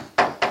do.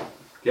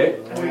 Okay,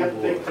 And we got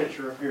the big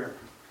picture up here.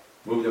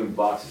 move them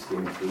boxes, give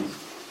me, please.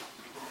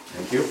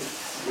 Thank you.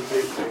 The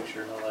big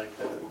picture, I like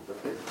that, the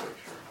big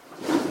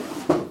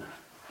picture.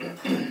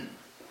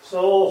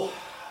 So,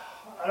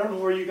 I don't know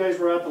where you guys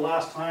were at the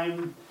last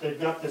time. They've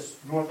got this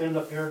north end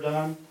up here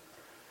done.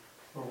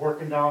 We're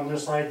working down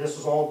this side. This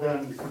has all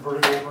been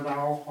converted over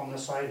now on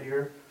this side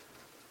here.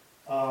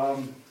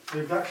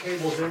 They've got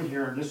cables in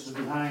here, and this is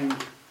behind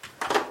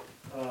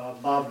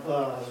Bob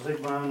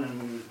Zigman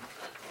and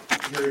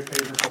Gary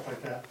Page and stuff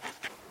like that.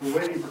 We're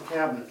waiting for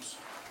cabinets.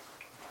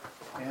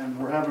 And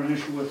we're having an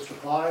issue with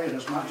supply, and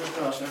it's not just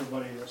us,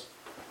 everybody is.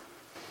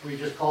 We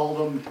just called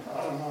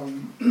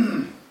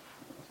them,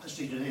 let's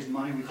see, today's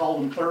Monday, we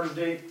called them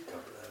Thursday,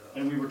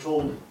 and we were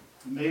told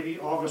maybe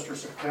August or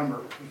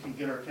September we can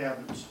get our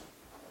cabinets.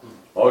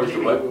 August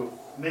or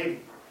what?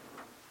 Maybe.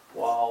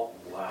 Wow.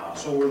 Wow.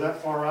 So we're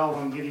that far out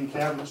on getting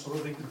cabinets so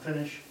that we can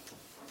finish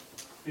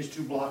these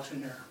 2 blocks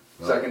in there,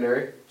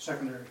 Secondary?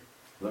 secondary.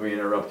 let me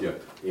interrupt you.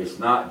 It's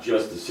not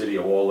just the city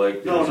of Wall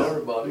Lake. No, There's-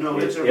 Everybody. No,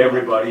 It's it's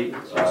everybody.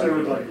 It's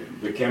everybody.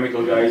 The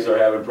chemical guys are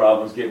having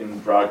problems getting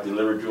product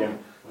delivered to them.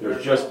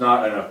 There's just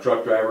not enough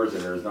truck drivers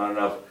and there's not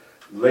enough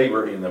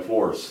labor in the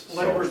force. So-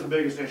 Labor's the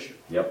biggest issue.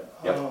 Yep,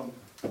 yep. Um,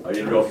 I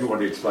didn't know if you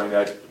wanted to explain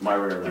that,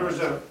 Myron, or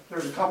not.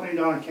 There's a company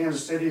down in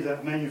Kansas City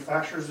that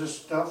manufactures this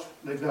stuff.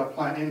 They've got a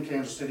plant in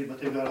Kansas City, but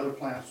they've got other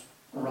plants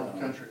around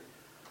the country.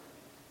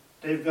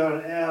 They've got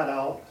an ad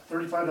out,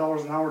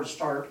 $35 an hour to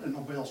start, and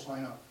nobody will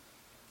sign up.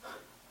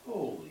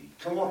 Holy,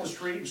 Come off the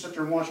street and sit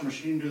there and watch a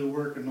machine do the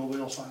work, and nobody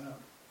will sign up.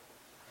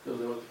 Because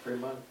they want the free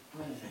money.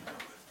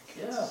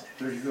 yeah.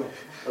 There you go.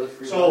 Those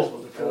free So, money's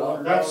what they cut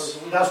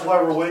out. That's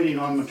why we're waiting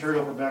on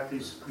material for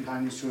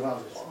behind these two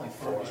houses.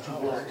 These two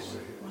blocks.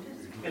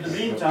 In the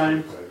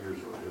meantime,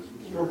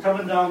 we're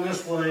coming down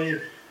this way,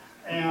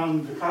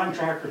 and the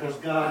contractor has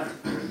got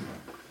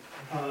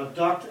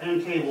duct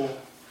and cable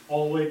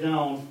all the way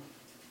down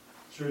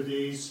through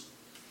these,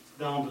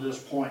 down to this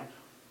point.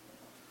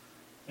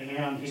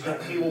 And he's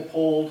got cable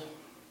pulled,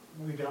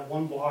 we got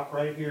one block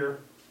right here.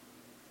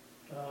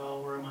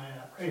 Where am I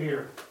at? Right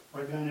here,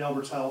 right behind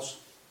Albert's house.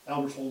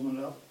 Albert's holding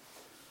it up.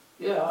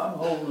 Yeah, I'm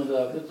holding it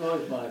up, it's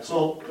always my fault.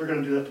 So they're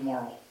gonna do that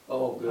tomorrow.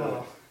 Oh,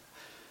 good.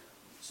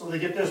 So they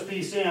get this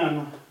piece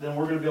in, then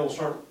we're gonna be able to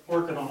start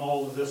working on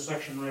all of this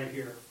section right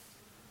here.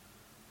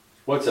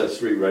 What's that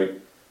street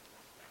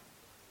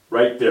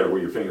right there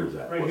where your finger's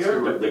at? Right What's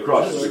here? The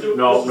cross, This is-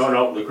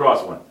 no, the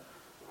cross one. This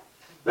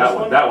That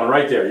one? one, that one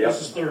right there, yep.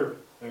 This is Third.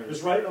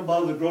 It's right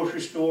above the grocery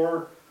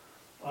store,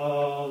 the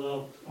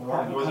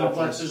apartment goes up to the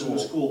complexes and the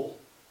school.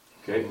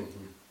 Okay,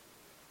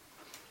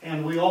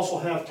 And we also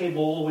have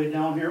cable all the way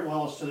down here,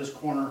 well, it's to this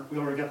corner. We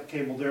already got the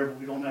cable there, but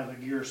we don't have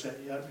the gear set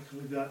yet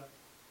because we've got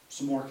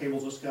some more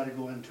cables that's gotta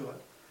go into it.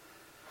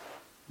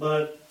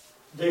 But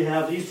they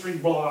have these three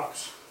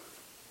blocks,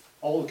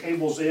 all the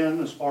cables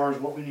in as far as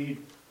what we need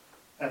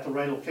at the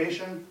right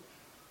location.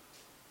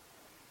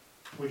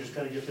 We just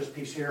gotta get this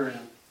piece here in,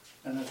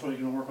 and that's what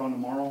he's gonna work on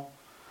tomorrow.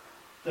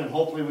 Then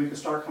hopefully we can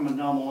start coming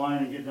down the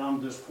line and get down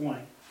to this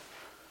point.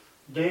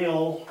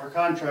 Dale, our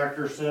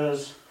contractor,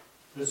 says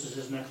this is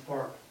his next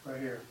part, right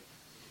here.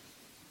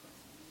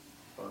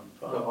 Fun,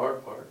 The fun.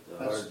 hard part.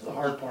 That's the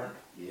hard part.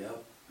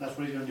 Yep, That's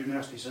what he's gonna do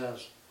next, he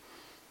says.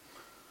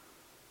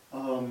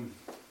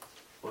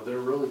 Well,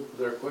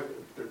 they're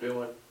quick, they're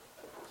doing,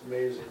 it's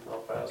amazing how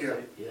fast Yeah.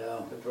 they yeah.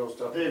 can throw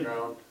stuff to They- the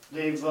ground.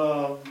 They've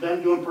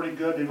been doing pretty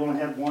good, they've only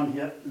had one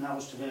hit, and that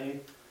was today.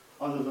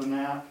 Other than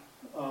that,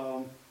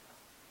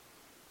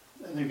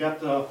 and they've got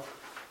the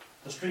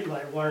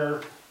streetlight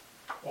wire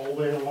all the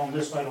way along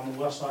this side, on the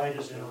west side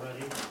is in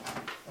already.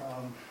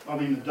 I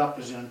mean, the duct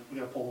is in, we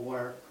gotta pull the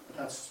wire, but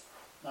that's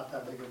not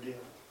that big of a deal.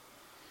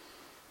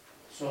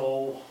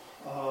 So,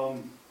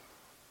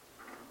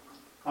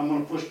 I'm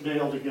gonna push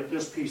Dale to get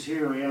this piece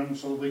here in,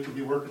 so we can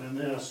be working in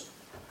this.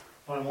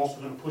 But I'm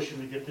also gonna push him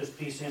to get this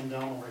piece in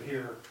down over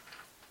here.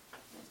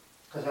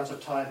 Cause that's a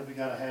tie that we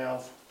gotta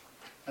have,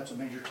 that's a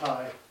major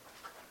tie.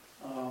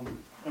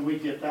 And we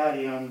get that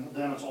in,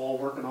 then it's all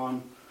working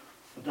on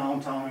the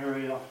downtown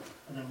area,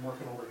 and then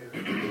working over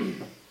here.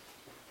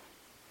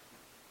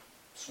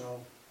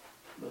 So,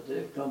 But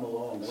they've come a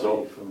long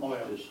So- way from Oh,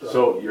 yeah. this stuff.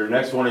 so your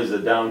next one is the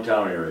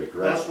downtown area,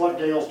 correct? that's what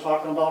Dale's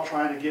talking about,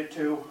 trying to get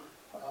to.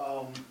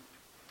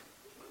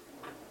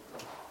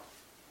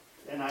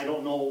 And I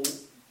don't know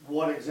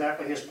what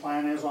exactly his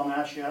plan is on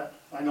that yet.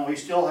 I know he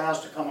still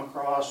has to come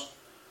across,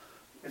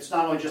 it's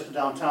not only just the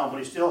downtown, but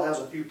he still has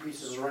a few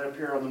pieces right up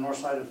here on the north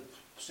side of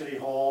City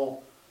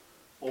Hall,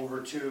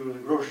 over to the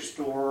grocery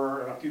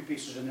store, and a few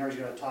pieces in there he's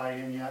gotta tie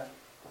in yet.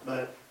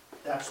 But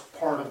that's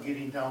part of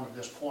getting down to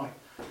this point.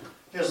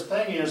 His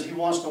thing is, he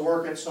wants to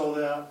work it so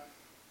that,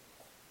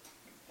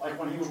 like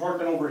when he was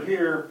working over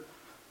here,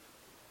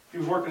 he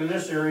was working in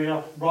this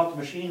area, brought the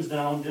machines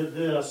down, did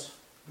this,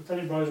 but then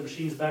he brought his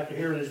machines back to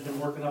here and he's been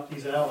working up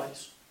these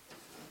alleys.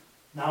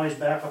 Now he's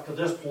back up to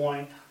this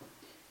point,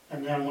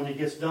 and then when he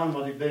gets done,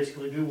 what he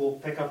basically do, will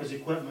pick up his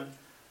equipment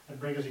and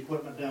bring his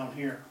equipment down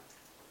here.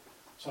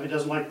 So he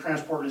doesn't like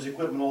transporting his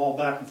equipment all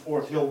back and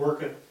forth, he'll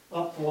work it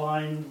up the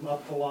line, and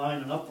up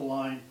the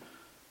line.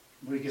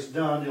 When he gets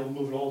done, he'll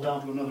move it all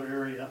down to another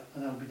area,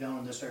 and that'll be down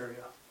in this area.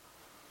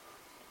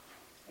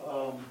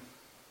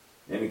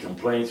 Any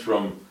complaints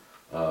from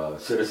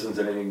citizens,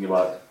 anything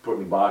about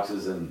putting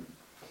boxes and,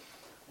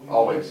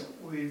 Always.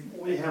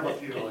 We have a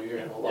few. Oh, you're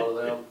gonna have a lot of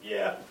them.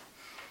 Yeah.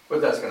 But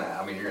that's gonna,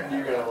 I mean, you're gonna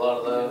You're have gonna have a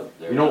lot of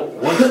that. you know,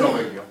 It's no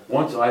big deal.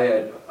 once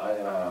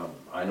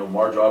I know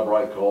Marge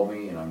Albright called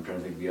me, and I'm trying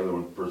to think of the other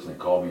one person that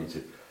called me and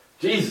said,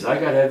 Jesus, I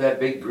gotta have that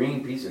big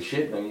green piece of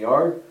shit in the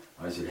yard.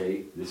 I said,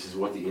 hey, this is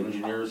what the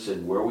engineers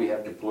said, where we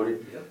have to put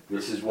it.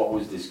 This is what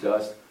was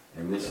discussed,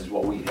 and this is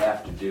what we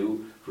have to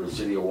do for the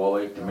city of Wall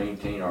Lake to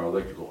maintain our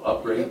electrical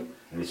upgrade.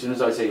 And as soon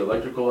as I say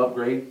electrical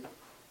upgrade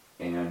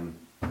and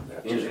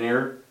That's it.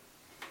 engineer,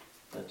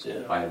 That's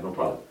it. I have no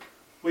problem.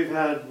 We've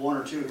had one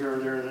or two here or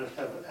there that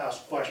have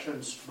asked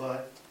questions,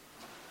 but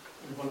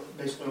we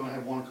basically only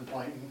have one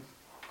complaint, and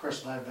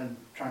Chris and I have been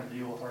trying to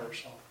deal with her,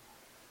 so.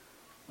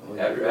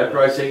 After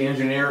I say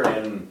engineer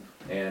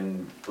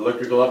and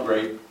electrical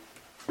upgrade,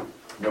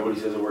 nobody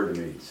says a word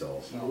to me,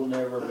 so. You'll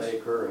never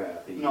make her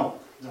happy. No,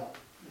 you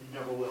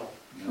never will.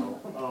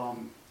 No.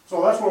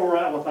 So that's where we're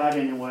at with that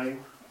anyway.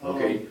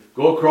 Okay,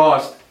 go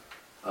across,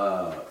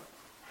 down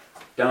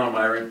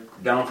Myron,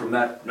 down from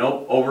that,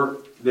 nope, over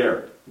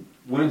there.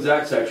 When's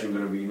that section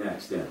gonna be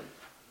next then?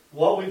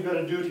 What we've got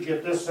to do to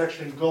get this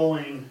section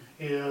going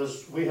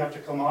is we have to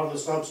come out of the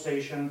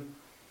substation,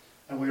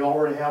 and we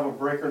already have a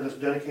breaker that's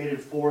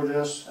dedicated for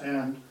this.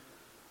 And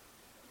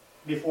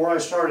before I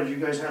started, you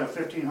guys had a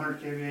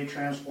 1500 kVA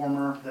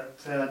transformer that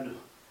fed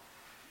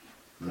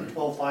the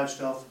 12.5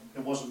 stuff.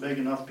 It wasn't big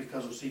enough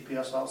because of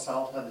CPS out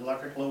south had the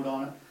electric load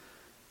on it.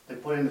 They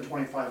put in the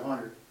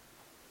 2500.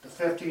 The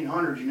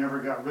 1500 you never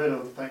got rid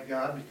of, thank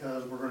God,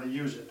 because we're going to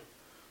use it.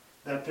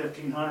 That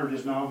 1500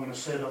 is now going to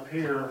sit up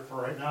here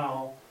for right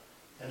now,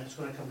 and it's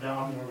going to come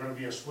down, and we're going to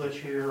be a switch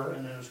here,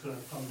 and then it's going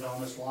to come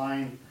down this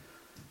line.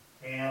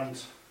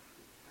 And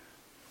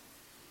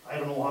I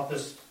don't know what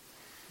this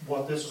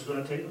is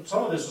going to take.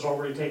 Some of this is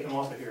already taken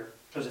off of here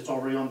because it's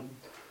already on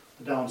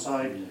the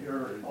downside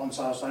here on the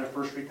south side of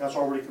First Street. That's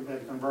already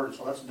been converted,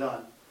 so that's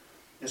done.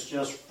 It's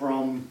just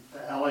from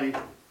the alley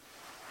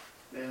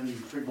and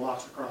 3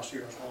 blocks across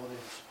here. That's all it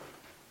is.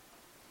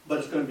 But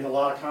it's going to be a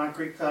lot of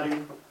concrete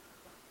cutting,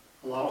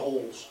 a lot of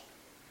holes.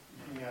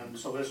 And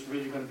so it's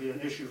really going to be an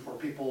issue for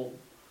people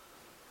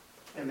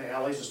in the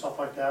alleys and stuff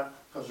like that,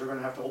 because they're going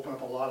to have to open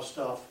up a lot of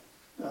stuff,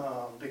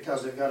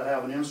 because they've got to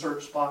have an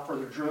insert spot for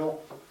their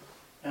drill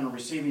and a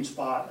receiving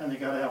spot, and they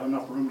got to have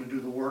enough room to do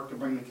the work to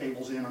bring the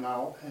cables in and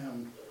out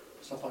and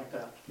stuff like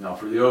that. Now,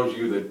 for those of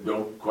you that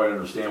don't quite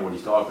understand what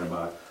he's talking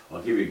about,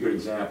 I'll give you a good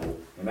example,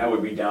 and that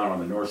would be down on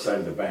the north side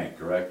of the bank,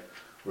 correct?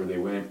 Where they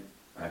went,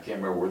 I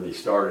can't remember where they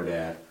started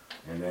at,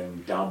 and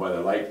then down by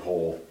the light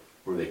pole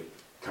where they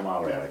come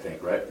out at, I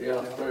think, right? Yeah,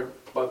 right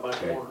by my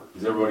Okay. corner.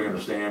 Does everybody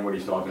understand what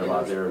he's talking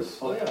about there?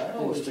 Oh, yeah, I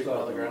know what Stick you're it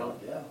on the talking ground.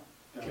 about,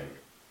 yeah. Okay.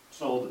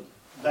 So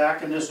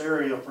back in this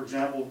area, for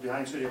example,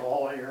 behind City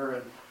Hall here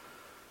and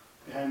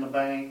behind the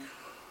bank,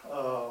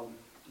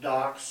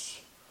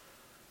 docks,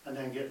 and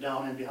then get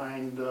down in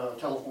behind the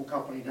telephone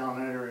company down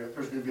in that area,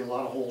 there's gonna be a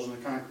lot of holes in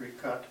the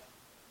concrete cut,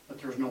 but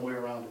there's no way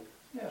around it.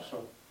 Yeah.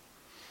 So,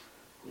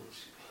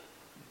 It's-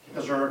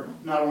 because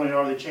not only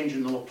are they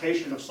changing the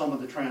location of some of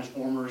the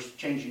transformers,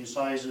 changing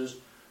sizes,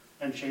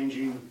 and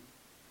changing,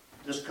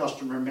 this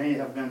customer may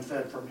have been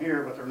fed from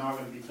here, but they're not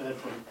gonna be fed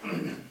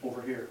from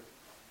over here.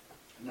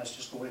 And that's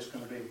just the way it's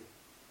gonna be.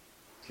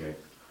 Okay.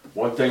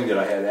 One thing that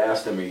I had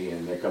asked of me,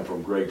 and they come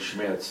from Greg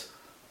Schmitz,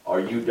 are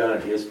you done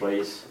at his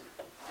place?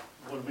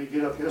 When we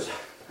get up his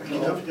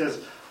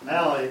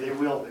alley, they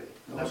will be.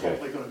 That's Okay.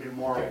 hopefully gonna be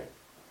more. Okay.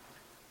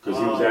 Because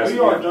he was asking.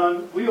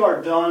 We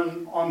are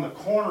done on the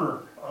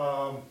corner,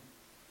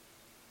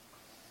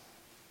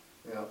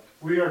 Yeah.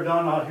 we are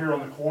done out here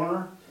on the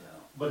corner, yeah.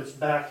 but it's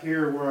back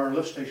here where our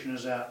lift station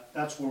is at.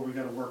 That's where we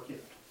gotta work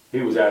it.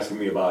 He was asking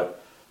me about,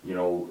 you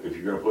know, if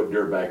you're gonna put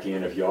dirt back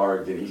in, if you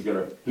are, then he's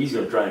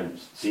gonna try and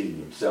seed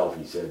it himself,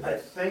 he said. I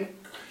think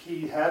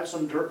he had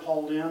some dirt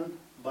hauled in,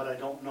 but I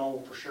don't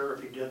know for sure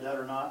if he did that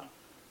or not.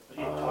 But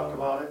he talked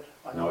about it.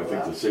 No, I know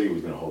think that. the city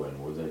was gonna hold it,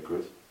 wasn't it,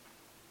 Chris?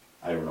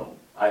 I don't know.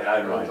 I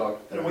don't know.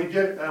 And we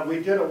did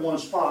at one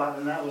spot,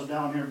 and that was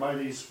down here by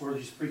where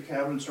these 3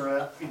 cabinets are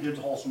at. He did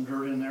haul some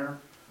dirt in there.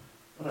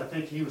 But I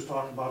think he was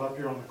talking about up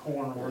here on the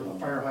corner where the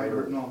fire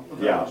hydrant, no.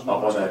 the Yeah, valves up and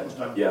all on stuff was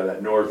done. that, yeah,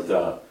 that north,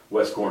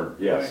 west corner,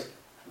 yes.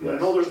 But I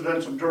know there's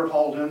been some dirt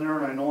hauled in there,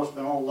 and I know it's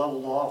been all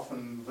leveled off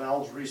and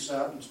valves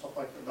reset and stuff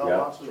like that. Valve Yeah,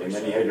 boxes and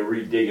then he had reset. to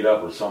re-dig it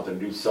up or something,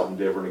 do something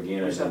different again.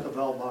 And Reset the then,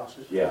 valve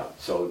boxes. yeah,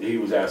 so he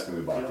was asking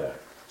me about Yeah. that.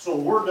 So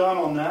we're done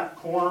on that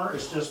corner,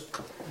 it's just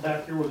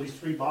back here where these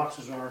 3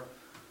 boxes are,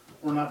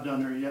 we're not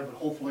done there yet, but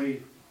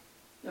hopefully,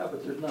 Yeah,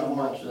 but there's not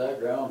much of that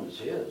ground is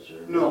his,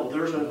 or? no,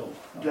 there's a No.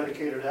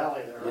 dedicated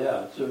alley there.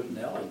 Yeah, it's an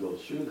alley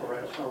goes through there.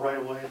 Right, so right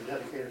away, a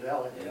dedicated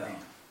alley. Yeah.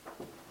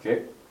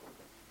 Okay,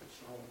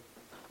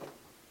 So,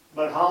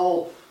 but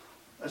how,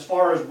 as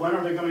far as when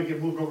are they gonna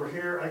get moved over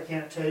here, I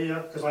can't tell you,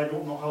 because I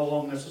don't know how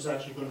long this is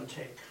actually gonna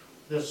take.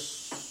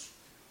 This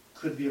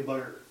could be a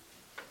bugger,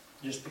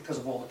 just because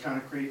of all the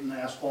concrete and the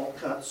asphalt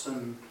cuts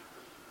and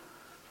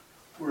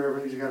where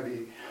everything's gotta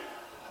be.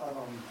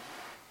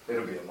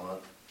 It'll be a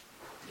month.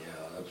 Yeah,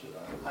 that's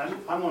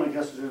what I'm gonna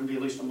guess it's gonna be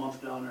at least a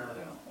month down there.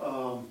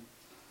 Yeah.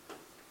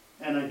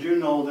 And I do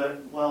know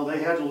that, well,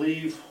 they had to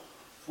leave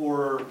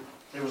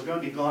they was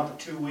gonna be gone for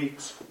 2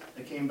 weeks.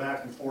 They came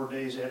back in 4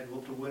 days, they had to go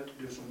up to Witt to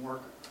do some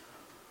work.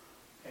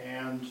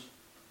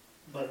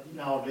 But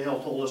now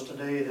Dale told us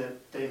today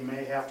that they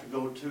may have to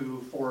go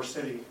to Forest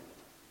City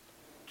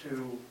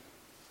to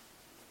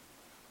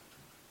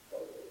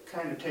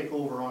kind of take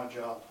over on a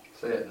job.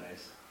 Say it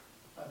nice.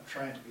 I'm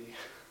trying to be.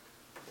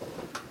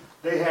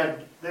 They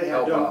had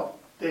Help done. out.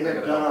 They They had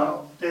gotta help done,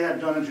 out. they had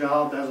done a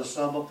job as a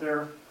sub up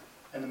there,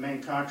 and the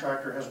main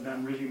contractor has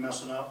been really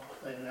messing up.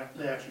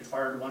 They actually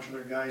fired a bunch of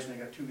their guys, and they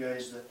got 2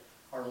 guys that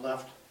are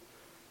left.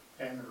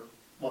 And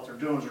what they're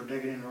doing is they're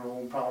digging in their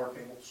own power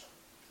cables.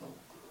 So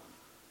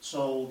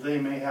So they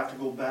may have to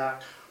go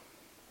back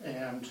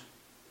and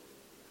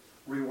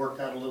rework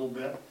that a little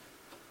bit,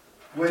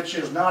 which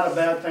is not a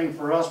bad thing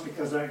for us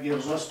because that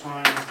gives us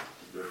time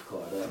They're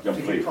caught up.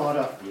 to get caught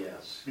up.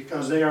 Yes.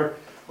 Because they are,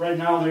 right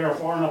now, they are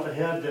far enough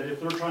ahead that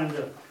if they're trying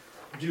to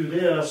do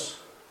this,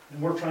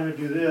 and we're trying to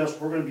do this,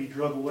 we're gonna be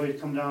drug away,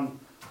 come down,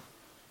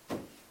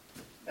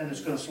 and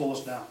it's gonna slow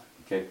us down.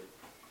 Okay.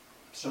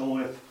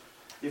 So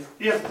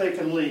if they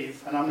can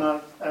leave, and I'm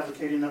not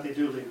advocating that they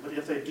do leave, but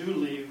if they do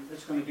leave,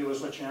 it's gonna give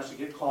us a chance to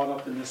get caught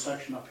up in this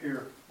section up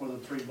here, or the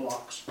 3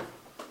 blocks.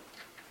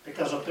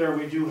 Because up there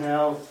we do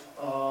have,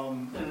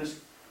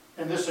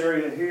 in this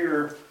area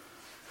here,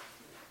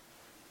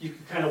 you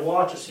can kind of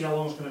watch to see how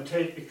long it's gonna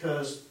take,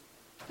 because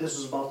this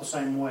is about the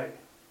same way.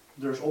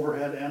 There's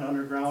overhead and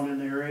underground in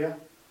the area,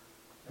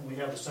 and we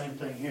have the same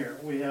thing here.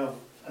 We have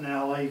an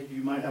alley,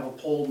 you might have a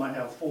pole, might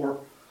have 4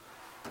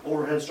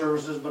 overhead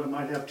services, but it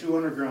might have 2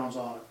 undergrounds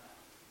on it.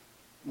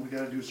 We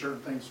gotta do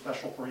certain things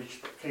special for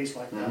each case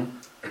like that.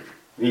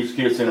 Each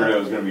case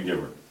scenario is gonna be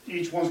different.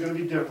 Each one's gonna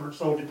be different,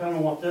 so depending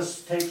on what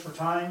this takes for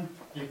time,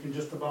 you can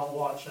just about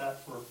watch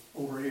that for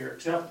over here,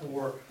 except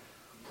for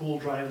pool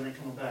driving and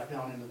coming back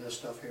down into this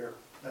stuff here.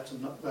 That's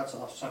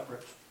a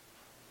separate.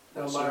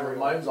 Now,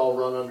 mine's all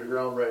run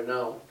underground right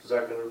now. Is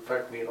that gonna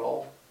affect me at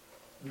all?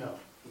 No.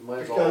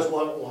 Mine's Because all,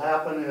 what will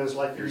happen is,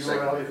 like Your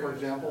your alley, for secondary.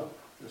 example,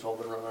 it's all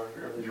been run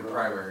underground. Your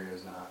primary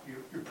is not.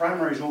 your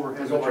primary is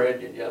overhead. It's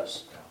overhead,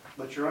 yes.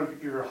 But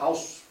your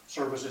house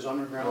service is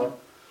underground.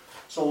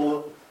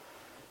 So,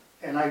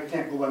 and I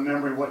can't go by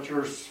memory what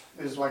yours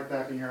is like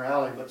back in your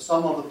alley, but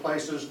some of the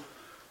places,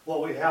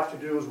 what we have to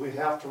do is we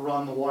have to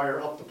run the wire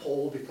up the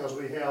pole, because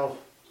we have,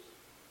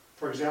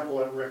 for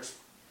example, at Rick's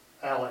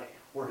alley,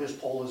 where his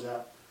pole is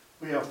at,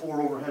 we have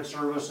 4 overhead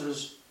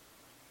services.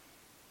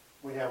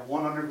 We have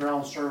 1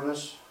 underground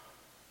service.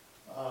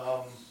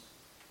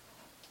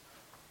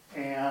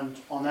 And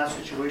on that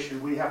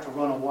situation, we have to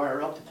run a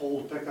wire up the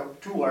pole to pick up,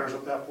 2 wires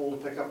up that pole to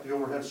pick up the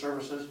overhead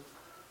services.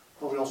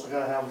 But we also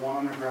gotta have 1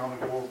 underground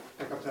to go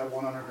pick up that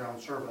 1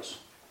 underground service.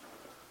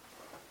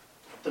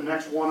 The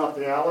next one up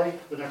the alley,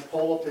 the next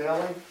pole up the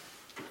alley,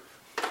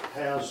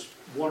 has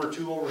 1 or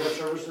 2 overhead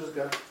services,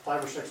 got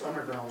 5 or 6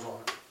 undergrounds on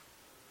it.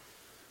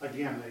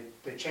 Again,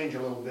 they change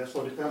a little bit,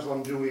 so it depends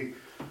on, do we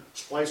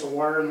splice a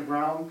wire in the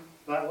ground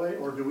that way,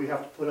 or do we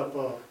have to put up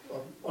a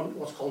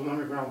what's called an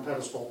underground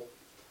pedestal?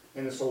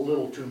 And it's a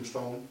little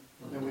tombstone,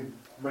 and we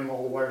bring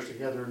all the wires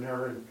together in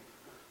there and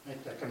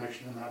make that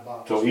connection in that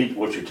box. So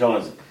what you're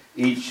telling us,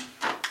 each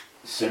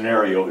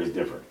scenario is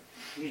different.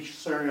 Each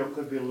scenario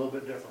could be a little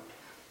bit different.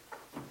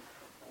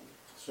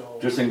 So,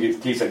 Just in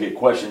case I get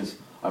questions,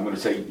 I'm gonna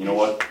say, you know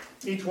what?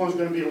 each one's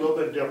gonna be a little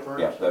bit different.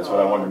 Yeah, that's what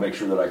I wanted to make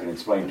sure that I can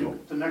explain to them.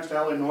 The next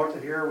alley north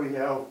of here, we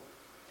have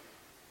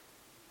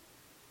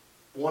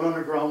 1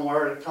 underground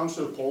wire that comes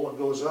to the pole, it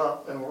goes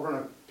up, and we're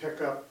gonna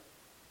pick up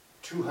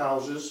 2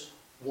 houses,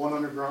 1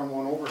 underground,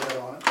 1 overhead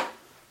on it.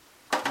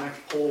 The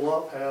next pole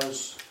up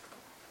has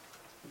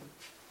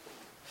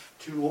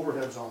 2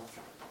 overheads on it,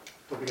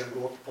 so we gotta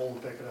go up the pole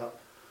and pick it up.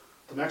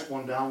 The next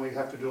one down, we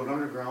have to do it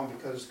underground,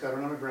 because it's got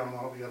an underground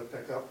on it we gotta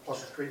pick up,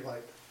 plus a street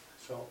light,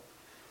 so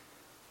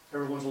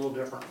everyone's a little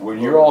different. When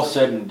you're all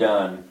said and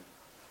done,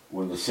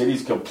 when the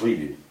city's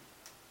completed,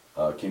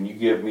 can you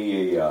give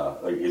me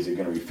like, is it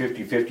gonna be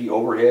 50-50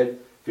 overhead,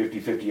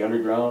 50-50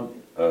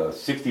 underground,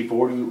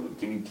 60-40?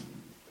 Can you?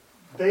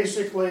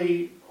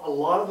 Basically, a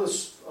lot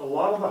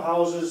of the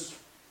houses,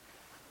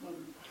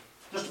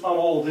 just about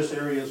all of this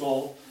area is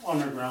all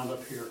underground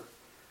up here.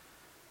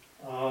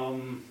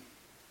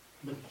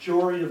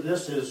 Majority of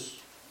this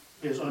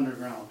is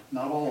underground,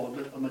 not all of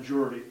it, a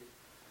majority.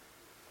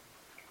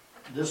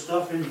 This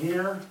stuff in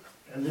here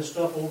and this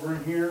stuff over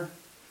in here,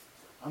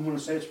 I'm gonna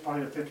say it's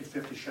probably a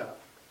 50-50 shot.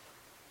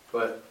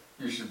 But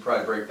you should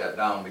probably break that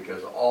down,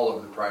 because all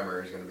of the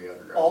primary is gonna be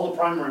underground. All the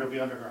primary will be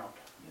underground.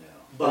 Yeah.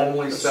 But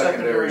Only the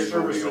secondary secondaries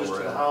will be services to the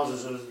overhead.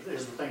 houses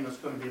is the thing that's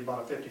gonna be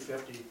about a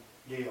 50-50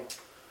 deal.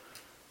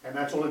 And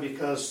that's only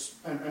because,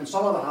 and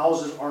some of the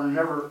houses are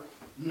never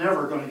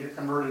gonna get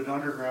converted to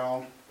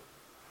underground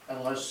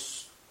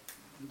unless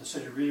the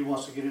city really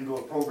wants to get into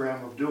a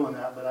program of doing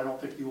that, but I don't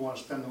think you wanna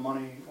spend the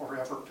money or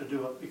effort to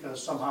do it,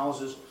 because some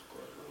houses,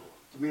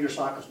 the meter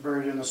socket's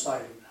buried in the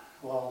siding.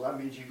 Well, that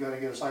means you've gotta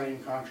get a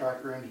siding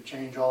contractor in to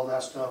change all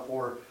that stuff,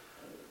 or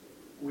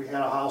we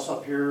had a house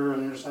up here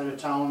on the other side of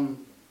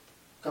town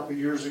a couple of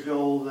years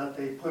ago that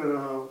they put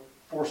a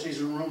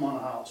 4-season room on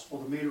the house.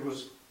 Well, the meter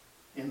was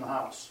in the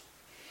house.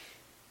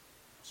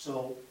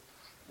 So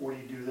what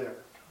do you do there?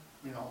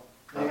 You know,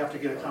 they have to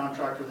get a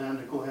contractor then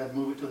to go ahead and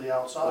move it to the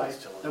outside.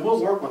 And we'll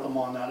work with them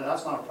on that,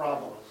 that's not a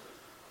problem.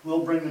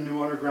 We'll bring the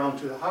new underground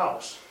to the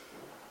house,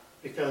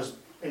 because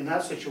in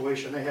that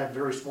situation, they had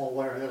very small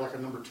wire, they had like a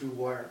number 2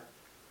 wire.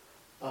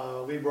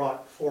 We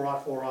brought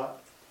 4-aught,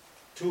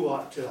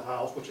 2-aught to the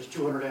house, which is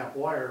 200 amp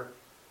wire.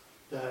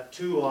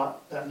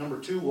 That number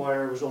 2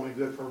 wire was only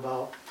good for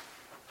about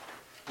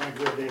a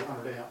good day,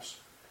 100 amps.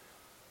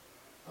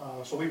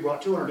 So we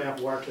brought 200 amp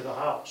wire to the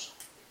house,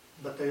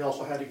 but they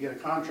also had to get a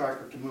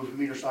contractor to move the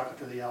meter socket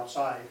to the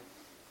outside.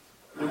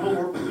 we will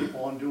work with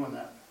people on doing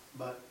that,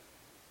 but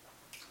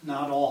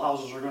not all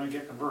houses are gonna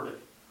get converted.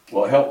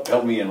 Well,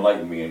 help me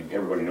enlighten me, and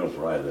everybody knows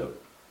where I live,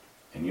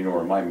 and you know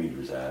where my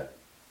meter's at.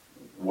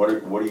 What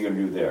are you gonna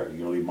do there? You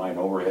gonna leave mine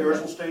overhead?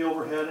 Yours will stay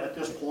overhead at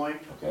this point.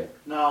 Okay,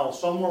 Now,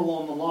 somewhere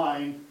along the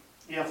line,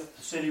 if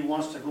the city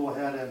wants to go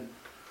ahead and,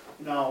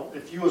 now,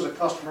 if you as a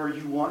customer,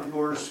 you want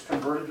yours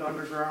converted to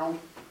underground,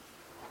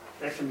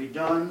 that can be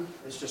done,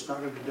 it's just not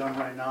gonna be done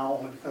right now,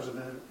 only because of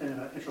in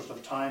the interest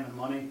of time and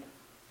money.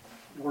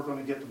 We're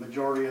gonna get the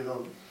majority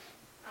of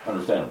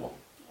understandable.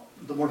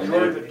 the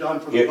majority of it done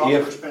for the buck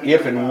we're spending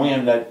If right and now.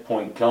 when that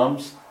point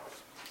comes,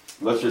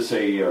 let's just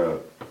say,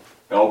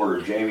 Albert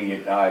or Jamie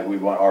and I, we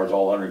want ours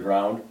all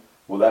underground,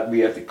 will that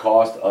be at the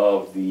cost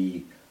of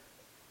the,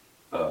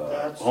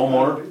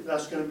 homeowner?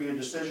 That's gonna be a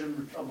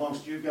decision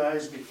amongst you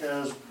guys,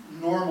 because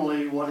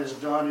normally what is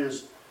done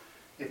is,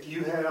 if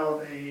you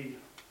have a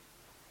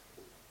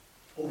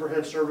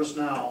overhead service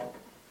now,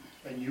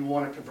 and you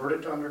wanna convert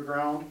it to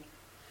underground,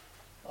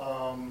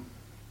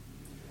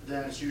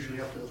 then it's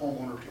usually up to the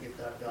homeowner to get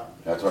that done.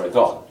 That's what I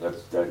thought,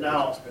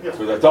 Now, if,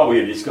 because I thought we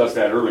had discussed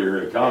that earlier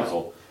at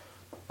council.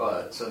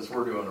 But since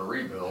we're doing a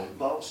rebuild,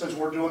 but since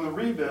we're doing the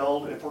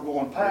rebuild, if we're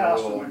going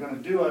past and we're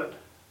gonna do it,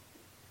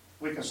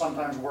 we can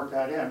sometimes work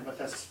that in, but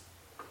that's,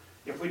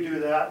 if we do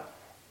that,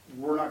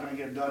 we're not gonna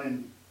get it done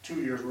in 2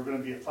 years, we're gonna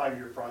be a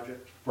 5-year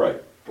project.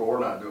 Right. but we're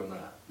not doing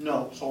that.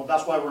 No, so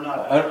that's why we're not,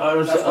 I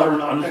understand- that's why we're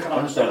not picking on the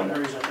understandable.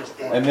 secondaries at this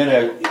point. And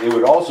then it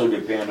would also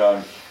depend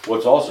on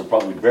what's also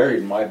probably buried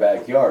in my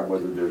backyard,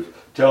 whether there's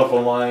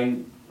telephone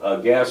line,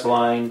 gas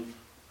line,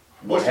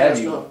 what have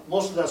you.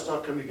 Most of that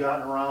stuff can be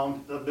gotten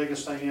around. The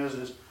biggest thing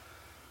is,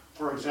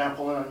 for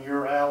example, in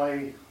your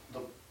alley, the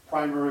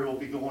primary will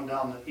be going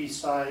down the east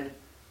side,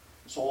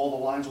 so all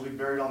the lines will be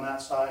buried on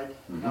that side.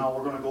 Mhm. Now,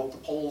 we're gonna go up the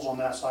poles on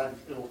that side,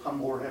 it'll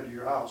come overhead to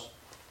your house.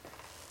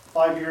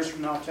 5 years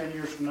from now, 10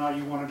 years from now,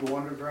 you wanna go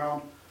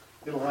underground,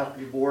 it'll have to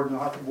be bored, and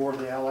they'll have to bore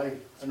the alley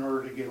in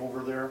order to get over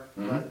there.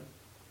 Mhm.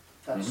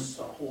 But that's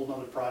a whole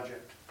nother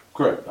project.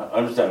 Correct,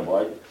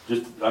 understandable.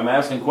 I'm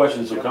asking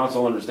questions so Yep.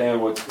 council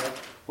understand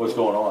what's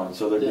going on,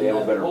 so that they Then have a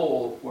that better.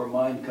 pole where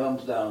mine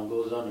comes down,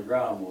 goes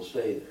underground, will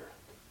stay there.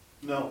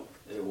 No,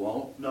 It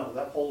won't? no,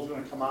 that pole's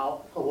gonna come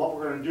out. So what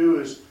we're gonna do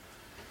is,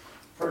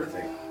 I think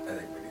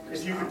we need to.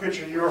 if you can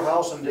picture your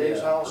house and Dave's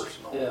Yeah. house,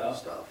 Yeah.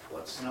 Stuff,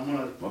 let's and I'm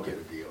gonna get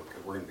a deal,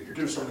 because we're gonna be here.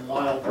 do some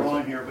wild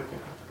drawing here,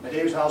 but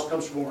Dave's house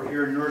comes from over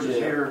here and yours is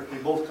Yeah. here, they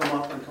both come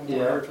up and come over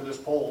Yeah. here to this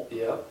pole.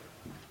 Yep,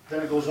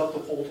 Then it goes up the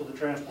pole to the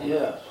transformer.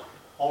 yes.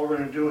 All we're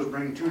gonna do is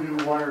bring 2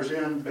 new wires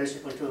in,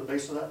 basically to the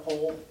base of that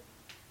pole,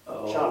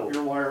 chop Oh,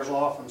 your wires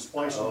off and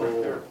splice them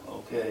right there.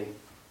 okay.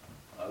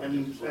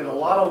 And a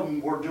lot of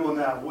them we're doing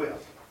that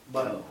with,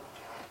 but Oh,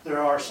 there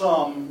are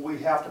some, we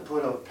have to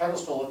put a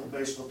pedestal at the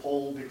base of the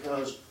pole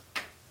because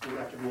we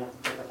have to go up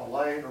and pick up a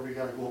light, or we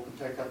gotta go up and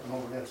pick up an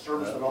overhead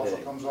service that also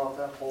Okay. comes off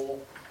that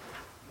pole.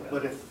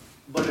 But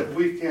if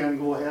we can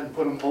go ahead and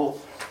put them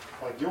both,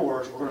 like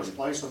yours, we're gonna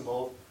splice them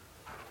both,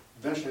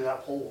 eventually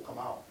that pole will come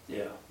out.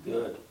 yeah,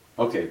 good.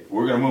 Okay,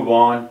 we're gonna move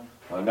on.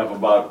 Enough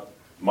about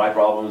my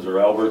problems or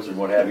Albert's and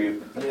what have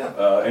you.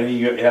 Yeah. Anything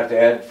you have to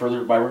add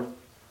further, Byron?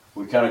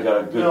 We kinda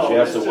got a good No,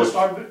 gist it's of just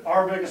what.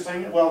 our biggest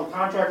thing, well, the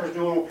contractor's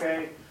doing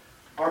okay.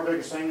 Our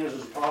biggest thing is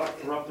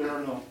product, we're up there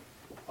in the,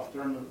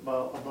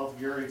 above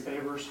Gary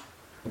Favors,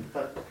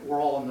 but we're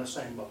all in the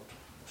same boat.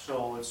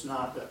 So it's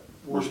not that.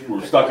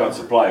 We're stuck on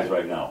supplies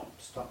right now.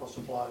 Stuck with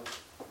supplies.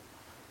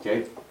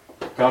 Okay?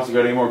 Council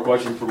got any more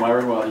questions for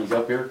Myron while he's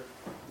up here?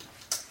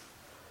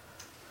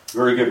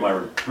 Very good,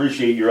 Myron.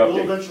 Appreciate your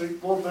update.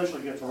 We'll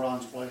eventually get to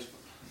Ron's place.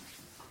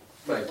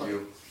 Thank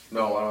you.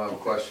 No, I don't have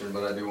a question,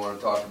 but I do want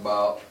to talk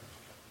about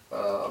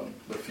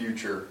the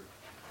future.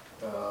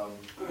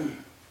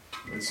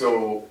 And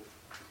so,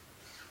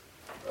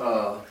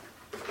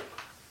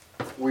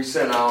 we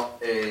sent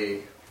out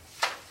an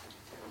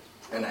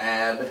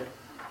ad,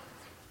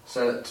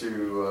 sent it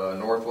to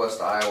Northwest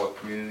Iowa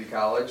Community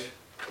College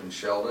in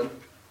Sheldon.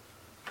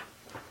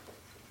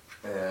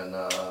 And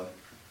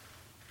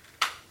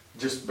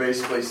just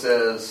basically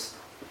says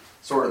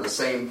sort of the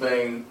same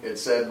thing it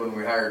said when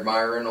we hired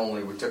Myron,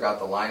 only we took out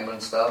the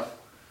lineman stuff.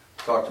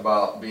 Talked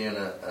about being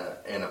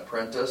an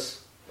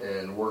apprentice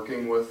and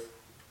working with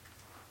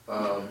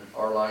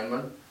our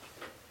linemen.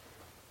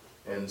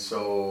 And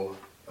so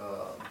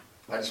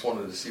I just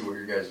wanted to see what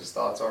your guys'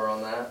 thoughts are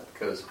on that,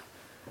 because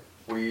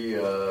we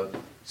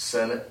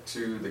sent it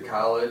to the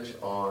college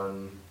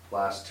on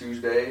last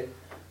Tuesday,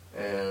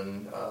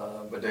 and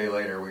a day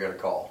later we got a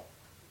call.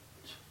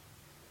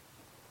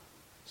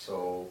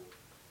 So,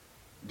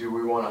 do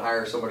we want to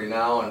hire somebody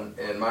now?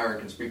 And Myron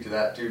can speak to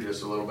that too,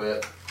 just a little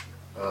bit.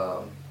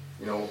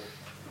 You know,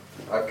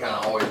 I've kind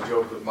of always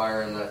joked with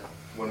Myron that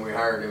when we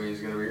hired him,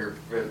 he's going to be here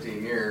for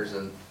 15 years,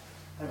 and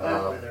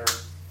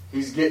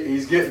he's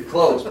getting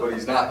close, but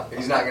he's not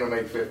going to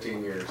make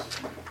 15 years.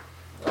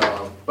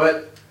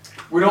 But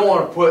we don't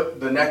want to put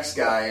the next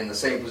guy in the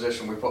same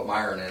position we put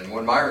Myron in.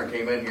 When Myron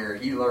came in here,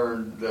 he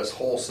learned this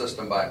whole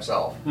system by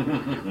himself.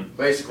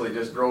 Basically,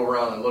 just drove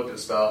around and looked at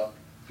stuff.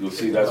 You'll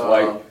see that's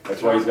why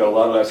he's got a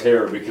lot less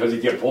hair, because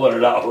he kept pulling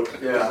it out.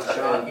 Yeah,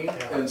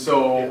 and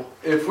so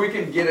if we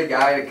can get a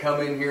guy to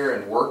come in here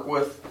and work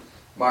with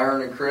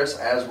Myron and Chris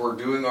as we're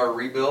doing our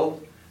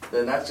rebuild,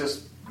 then that's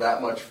just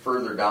that much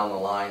further down the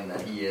line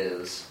than he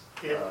is.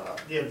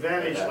 The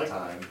advantage, at that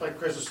time. like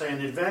Chris is saying,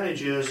 the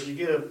advantage is you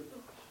get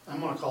I'm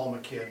gonna call him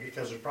a kid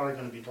because they're probably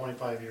gonna be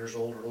 25 years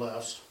old or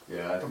less.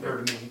 Yeah, I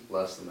compared to me.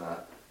 less than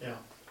that. Yeah.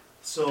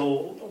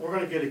 So we're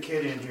gonna get a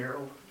kid in here,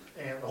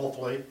 and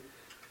hopefully,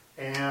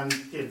 and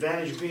the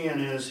advantage being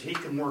is he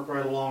can work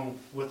right along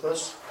with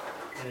us,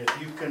 and if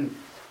you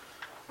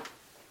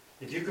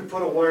can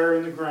put a wire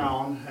in the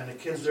ground and the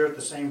kid's there at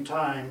the same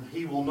time,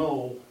 he will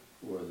know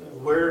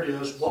where it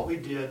is, what we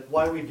did,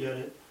 why we did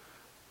it,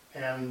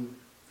 and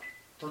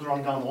further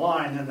on down the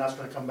line, then that's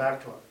gonna come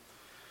back to him.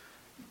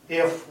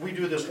 If we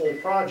do this whole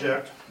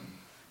project,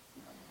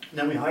 and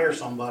then we hire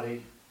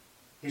somebody,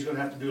 he's gonna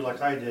have to do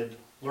like I did,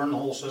 learn the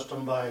whole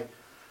system by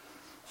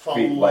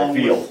following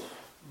along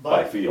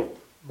By feel.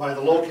 by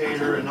the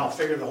locator, and I'll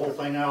figure the whole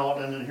thing out,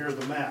 and then here's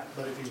the map.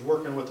 But if he's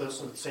working with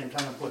us at the same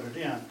time and putting it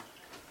in,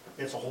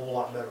 it's a whole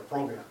lot better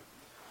program.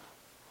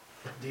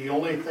 The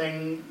only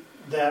thing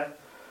that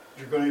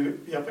you're going to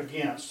be up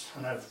against,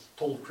 and I've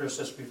told Chris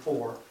this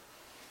before,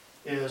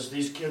 is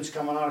these kids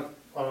coming out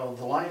of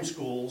the line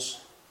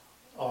schools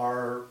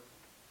are,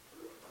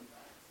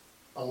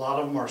 a lot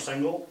of them are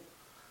single,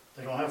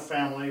 they don't have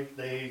family,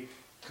 they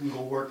can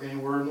go work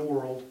anywhere in the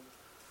world,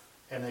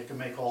 and they can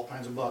make all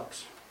kinds of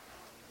bucks.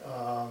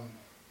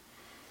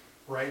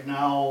 Right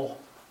now,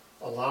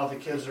 a lot of the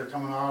kids that are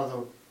coming out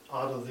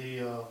of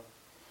the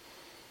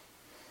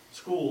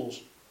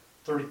schools,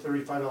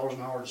 $35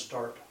 an hour to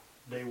start,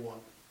 day one.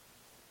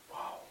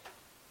 Wow.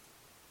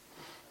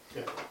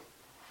 Yeah.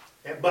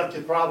 But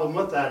the problem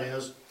with that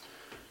is,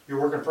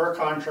 you're working for a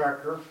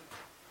contractor.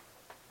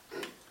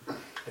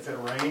 If it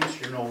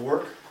rains, you're no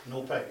work,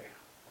 no pay.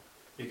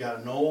 You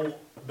got no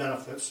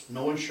benefits,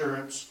 no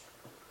insurance,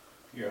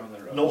 You're on the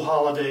road. no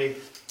holiday.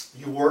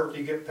 You work,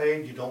 you get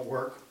paid. You don't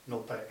work, no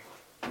pay.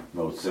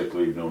 No sick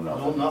leave, no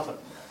nothing. No nothing.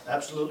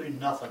 Absolutely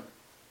nothing.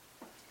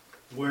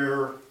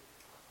 Where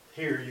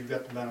here you've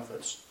got the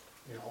benefits,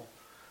 you know.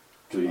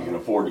 So you can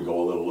afford to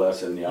go a little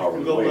less than the You hourly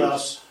can go wage.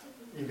 less,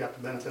 you've got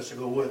the benefits to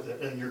go with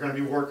it, and you're gonna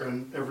be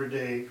working every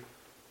day,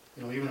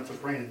 you know, even if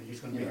it's raining,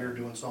 he's gonna be here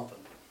doing something.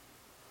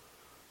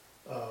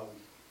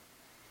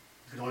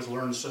 You can always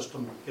learn the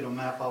system, get a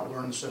map out,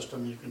 learn the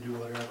system, you can do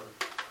whatever.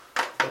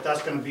 But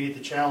that's gonna be the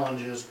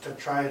challenge, is to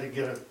try to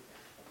get a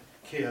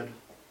kid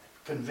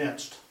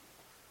convinced,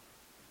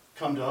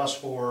 come to us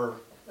for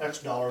X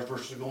dollars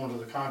versus going to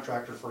the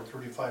contractor for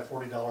 $35,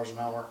 $40 an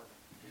hour.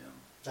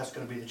 That's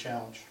gonna be the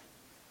challenge.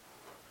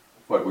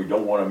 But we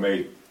don't wanna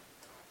make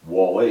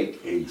Wall Lake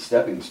a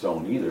stepping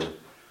stone either.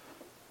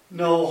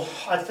 No,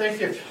 I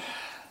think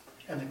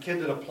and the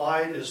kid that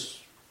applied is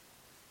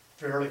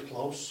fairly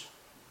close.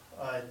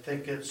 I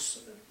think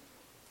it's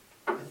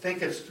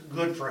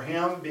good for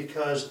him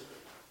because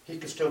he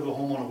could still go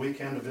home on a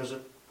weekend to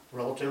visit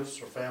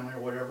relatives or family or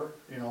whatever,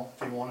 you know,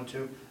 if he wanted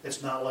to.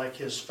 It's not like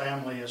his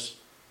family is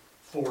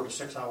 4 to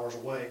 6 hours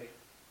away.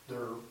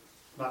 They're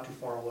not too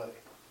far away.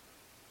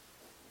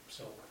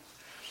 So.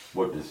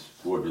 What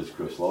does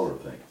Chris Lowder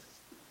think?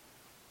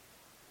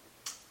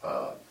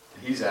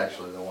 He's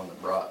actually the one that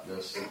brought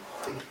this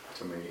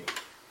to me.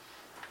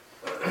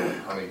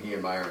 I mean, he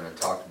and Myron had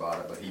talked about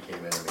it, but he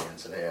came in to me and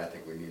said, "Hey, I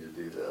think we need to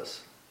do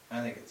this." I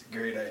think it's a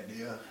great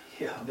idea.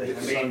 Yeah. I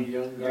mean,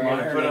 you're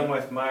gonna put him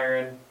with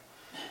Myron.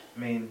 I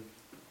mean,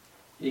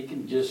 He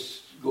can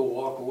just go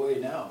walk away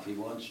now if he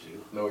wants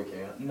to. No, he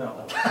can't.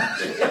 no.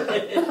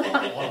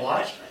 Wanna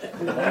watch?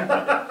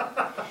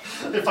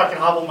 If I can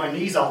hobble my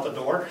knees out the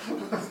door.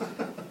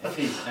 If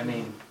he's, I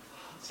mean,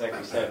 it's like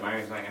we said,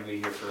 Myron's not gonna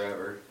be here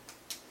forever.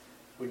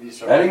 We need to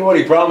start. That ain't what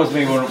he promised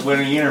me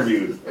when he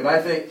interviewed. And I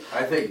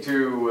think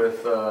too,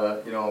 with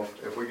you know,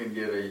 if we can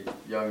get a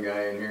young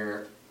guy in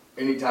here,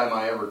 anytime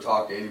I ever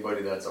talk to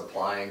anybody that's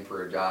applying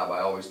for a job,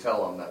 I always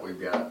tell them that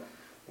we've got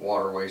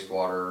water,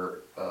 wastewater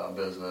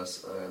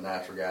business,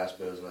 natural gas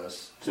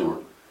business, Sewer.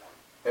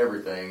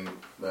 everything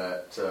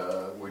that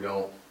we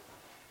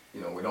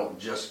don't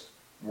just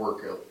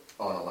work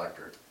on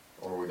electric,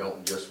 or we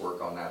don't just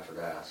work on natural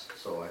gas.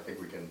 So I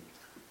think we can,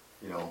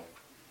 you know,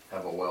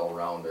 have a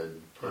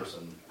well-rounded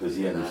person. Does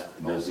he in that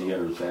also.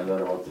 understand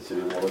that about the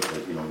city of Wall Lake,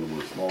 that, you know,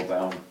 we're a small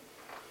town?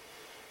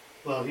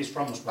 Well, he's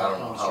from a I small don't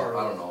know town, how, sure.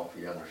 I don't know if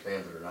he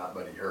understands it or not,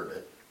 but he heard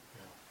it.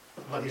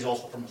 But he's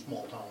also from a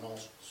small town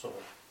also, so.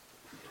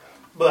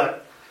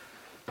 But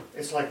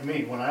it's like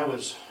me, when I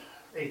was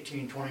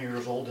 18, 20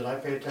 years old, did I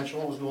pay attention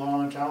to what was going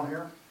on in town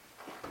here?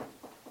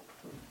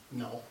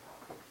 No.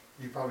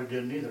 You probably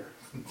didn't either.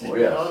 Oh,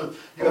 yes.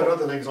 You got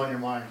other things on your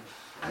mind.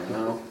 I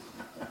know.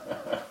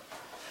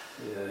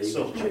 Yeah, he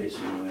So- was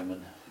chasing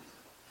women.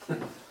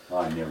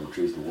 I never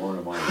chased a woman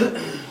in my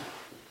life.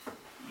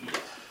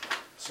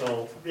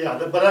 So, yeah,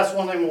 but that's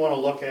one thing we wanna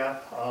look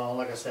at.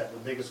 Like I said, the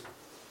biggest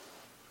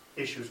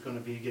issue is gonna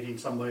be getting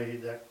somebody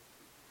that,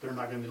 they're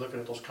not gonna be looking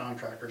at those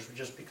contractors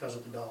just because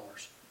of the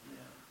dollars.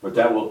 But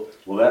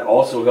will that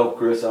also help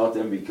Chris out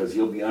then, because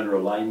he'll be under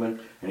alignment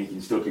and he can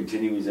still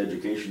continue his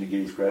education to get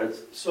his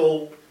credits?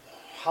 So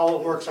how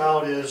it works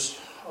out is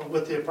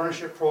with the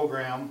apprenticeship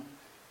program,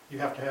 you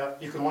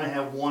can only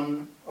have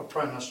one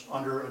apprentice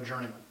under a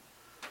journeyman.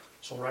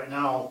 So right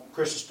now,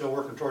 Chris is still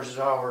working towards his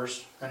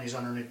hours and he's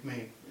underneath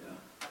me.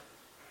 Yeah.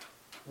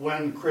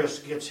 When Chris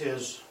gets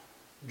his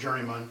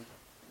journeyman,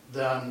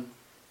 then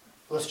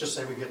let's just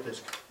say we get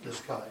this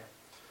guy.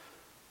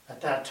 At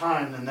that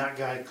time, then that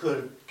guy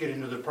could get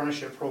into the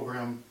apprenticeship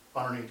program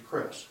underneath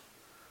Chris.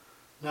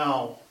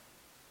 Now,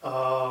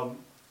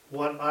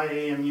 what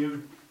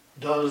IAMU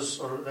does,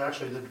 or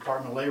actually the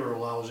Department of Labor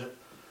allows it,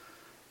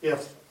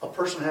 if a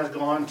person has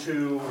gone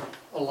to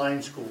a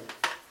line school,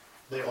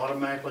 they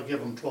automatically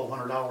give them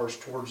 1,200 hours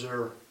towards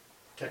their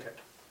ticket.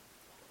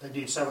 They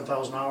need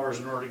 7,000 hours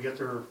in order to get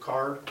their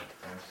card.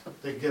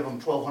 They give them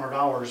 1,200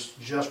 hours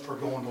just for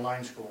going to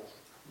line school.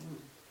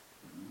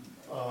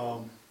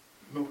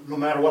 No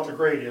matter what their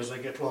grade is, they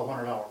get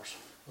 1,200 hours.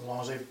 As long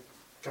as they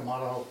come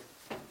out of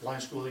line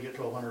school, they get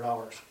 1,200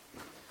 hours.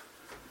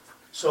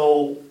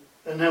 So,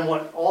 and then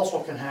what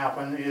also can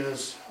happen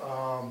is,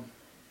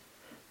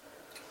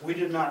 we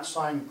did not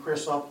sign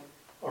Chris up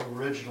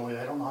originally.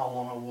 I don't know how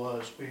long it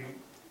was.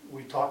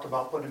 We talked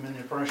about putting him in the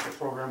apprenticeship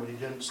program, but he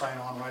didn't sign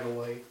on right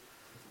away.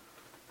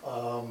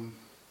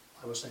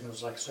 I was thinking it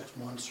was like 6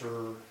 months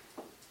or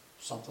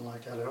something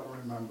like that. I don't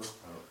remember.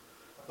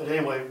 But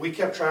anyway, we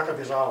kept track of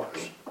his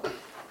hours.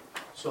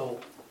 So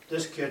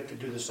this kid could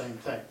do the same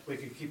thing. We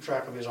could keep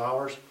track of his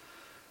hours.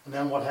 And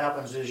then what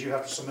happens is you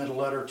have to submit a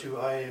letter to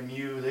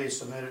IMU. They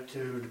submit it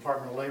to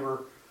Department of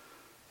Labor.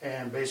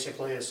 And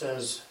basically it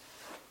says,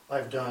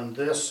 I've done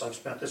this, I've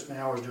spent this many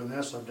hours doing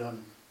this, I've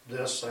done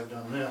this, I've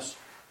done this.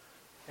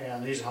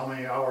 And these are how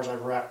many hours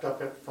I've racked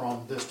up it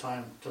from this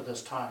time to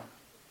this time.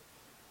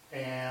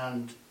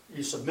 And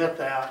you submit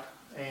that,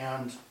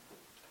 and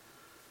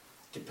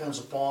depends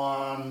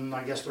upon,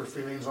 I guess, their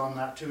feelings on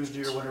that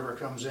Tuesday or whenever it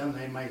comes in.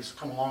 They may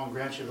come along and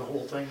grant you the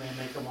whole thing.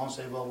 They may come along and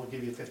say, well, we'll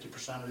give you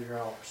 50% of your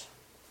hours.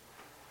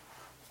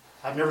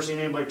 I've never seen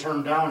anybody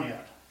turn down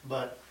yet,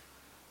 but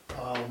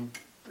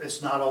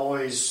it's not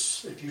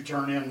always, if you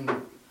turn in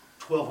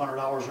 1,200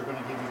 hours, they're going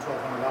to give you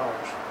 1,200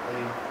 hours.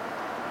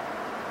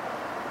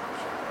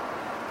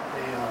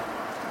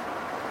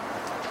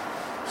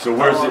 So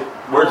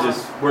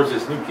where's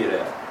this new kid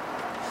at?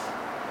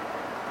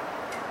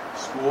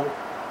 School?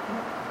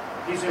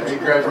 He's in He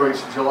school.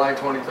 graduates July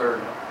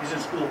 23rd. He's in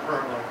school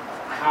currently.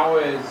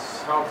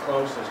 How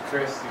close is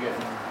Chris to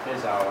getting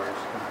his hours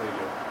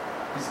completed?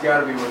 He's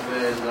got to be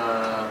within.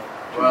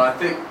 Well, I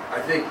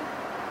think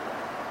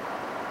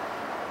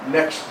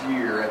next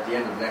year, at the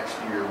end of next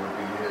year, would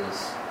be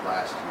his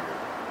last year.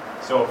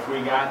 So if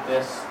we got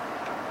this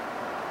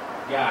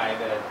guy,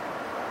 that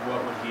what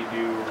would he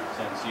do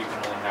since you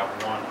can only have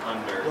one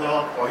under?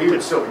 Well, he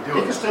would still be He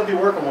doing can it. still be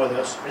working with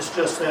us. It's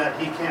just that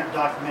he can't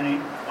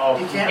document. Oh,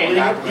 He he can't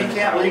document his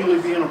hours.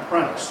 legally be an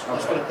apprentice.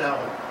 Let's put Okay. it that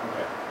way.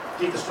 Okay.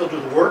 He can still do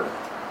the work.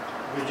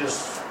 We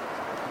just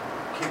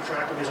keep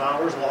track of his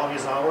hours, log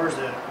his hours.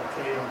 That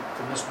okay,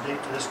 from this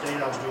date to this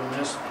date, I was doing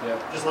this. Yeah.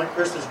 Just like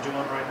Chris is doing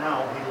right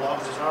now. He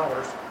logs his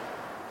hours,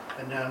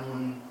 and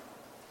then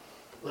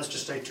let's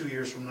just say 2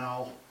 years from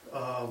now,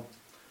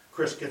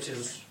 Chris gets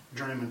his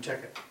journeyman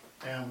ticket,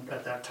 and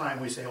at that time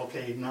we say,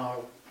 okay,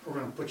 now we're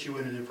going to put you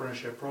into the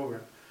apprenticeship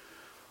program.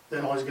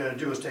 Then all he's got to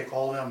do is take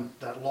all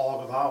that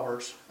log of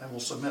hours, and we'll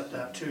submit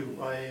that to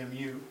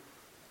IAMU,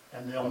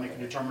 and they'll make a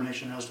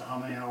determination as to how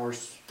many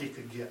hours he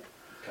could get.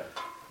 Okay.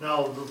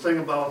 Now, the thing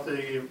about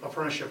the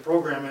apprenticeship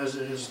program is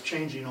it is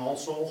changing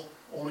also,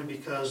 only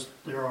because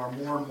there are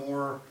more and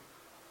more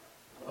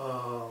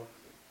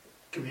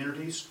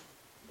communities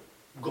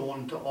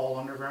going to all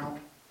underground.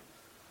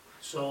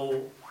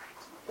 So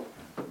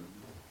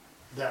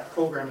that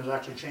program is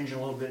actually changing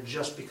a little bit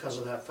just because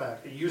of that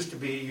fact. It used to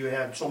be you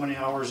had so many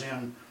hours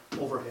in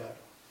overhead,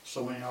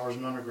 so many hours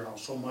in underground,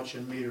 so much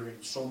in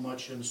metering, so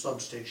much in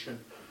substation.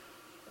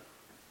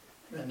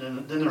 And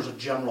then there's a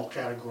general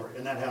category,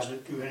 and that has to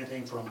do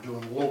anything from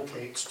doing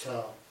locates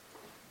to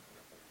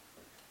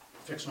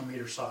fixing a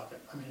meter socket.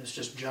 I mean, it's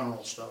just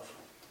general stuff.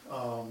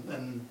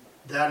 And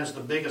that is the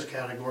biggest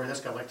category.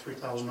 That's got like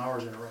 3,000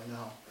 hours in it right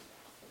now.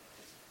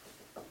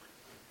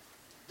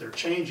 They're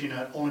changing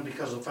it only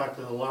because of the fact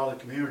that a lot of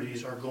the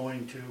communities are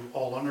going to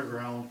all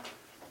underground.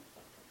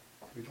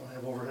 We don't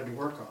have overhead to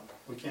work on.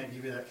 We can't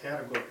give you that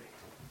category.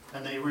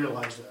 And they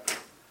realize that.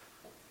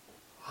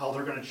 How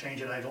they're going to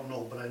change it, I don't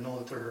know, but I know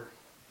that they're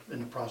in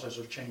the process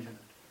of changing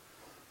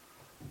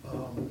it.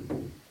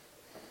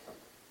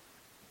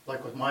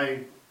 Like with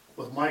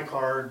my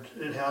card,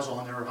 it has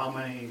on there how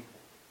many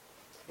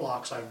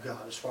blocks I've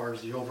got as far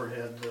as the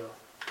overhead, the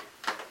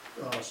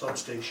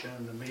substation,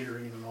 the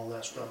metering and all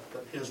that stuff,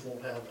 but his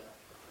won't have that,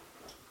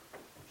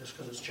 just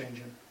because it's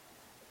changing.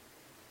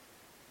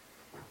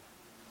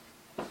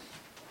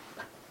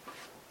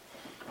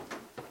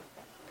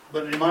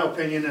 But in my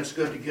opinion, it's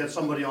good to get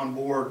somebody on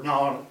board.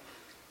 Now,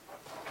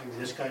 maybe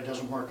this guy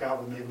doesn't work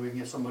out, but maybe we can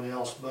get somebody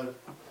else. But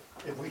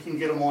if we can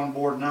get them on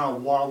board now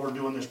while we're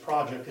doing this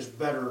project is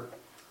better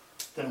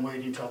than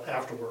waiting until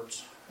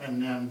afterwards.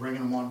 And then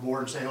bringing them on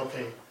board and say,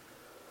 okay,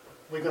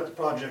 we got the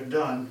project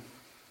done.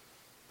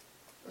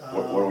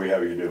 What do we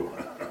have you do?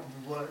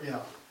 Yeah,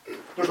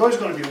 there's always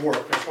gonna be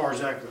work as far as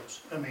that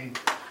goes. I mean,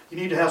 you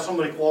need to have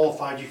somebody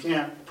qualified. You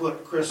can't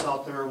put Chris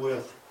out there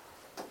with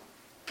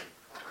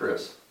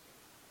Chris.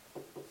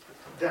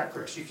 that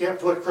Chris. You can't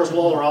put Chris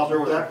Lawler out there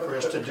with that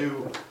Chris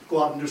to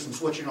go out and do some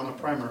switching on the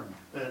primer.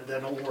 That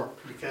don't work,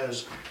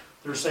 because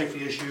there's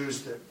safety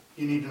issues that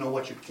you need to know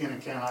what you can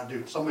and cannot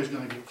do. Somebody's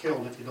gonna get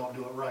killed if you don't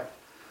do it right.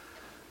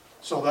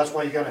 So that's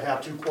why you gotta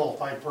have 2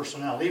 qualified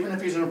personnel. Even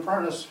if he's an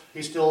apprentice,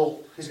 he's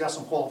got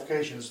some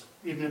qualifications.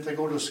 Even if they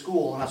go to a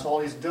school and that's all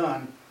he's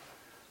done,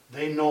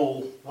 they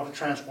know what a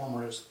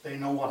transformer is. They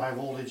know what high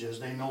voltage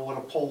is. They know what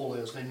a pole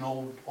is. They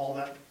know all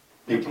that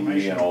PPE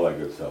information. and all that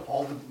good stuff.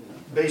 All the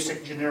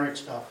basic generic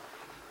stuff.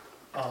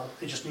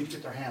 They just need to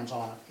get their hands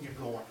on it and get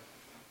going.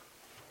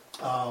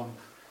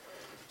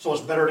 So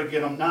it's better to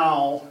get them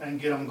now and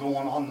get them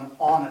going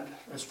on it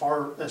as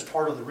part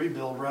of the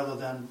rebuild, rather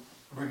than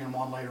bringing them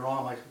on later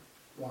on. Like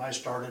when I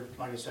started,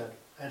 like I said,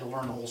 I had to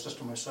learn the whole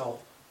system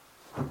myself.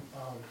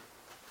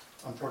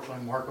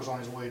 Unfortunately, Mark was on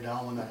his way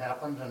down when that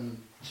happened,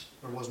 and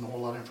there wasn't a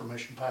whole lot of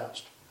information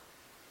passed.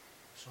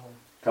 So,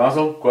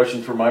 Council,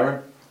 questions for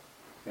Myron?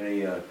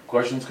 Any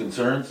questions,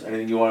 concerns,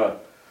 anything you wanna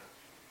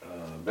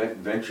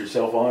vent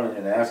yourself on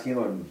and ask him,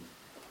 and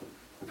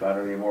find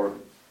out any more?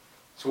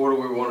 So what do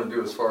we want to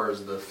do as far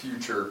as the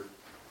future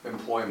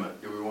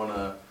employment? Do we want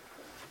to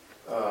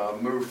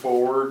move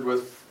forward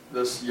with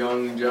this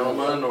young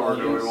gentleman, or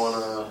do we want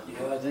to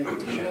Yeah, I think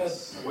we should.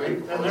 wait?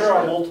 and there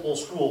are multiple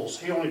schools.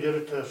 He only did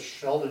it to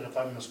Sheldon, if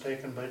I'm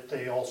mistaken, but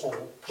they also put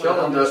it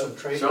Sheldon on some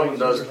trade.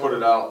 does put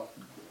it out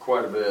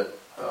quite a bit.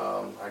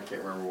 I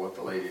can't remember what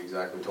the lady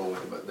exactly told me,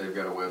 but they've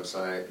got a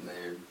website and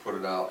they put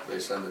it out. They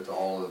send it to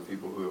all of the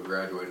people who have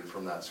graduated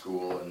from that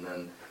school, and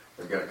then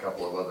they've got a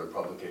couple of other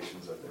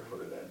publications that they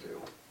put it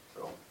into.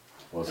 So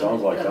Well, it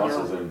sounds like And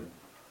council's in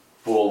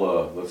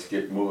full, let's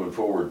get moving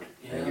forward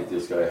and get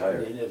this guy I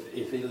hired. mean,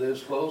 if he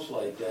lives close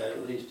like that,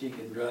 at least he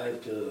can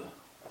drive to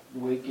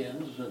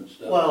weekends and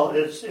stuff. Well,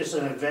 it's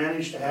an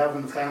advantage to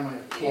having family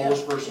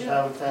close versus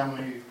Yeah. having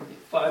family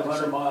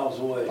 500 miles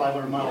away.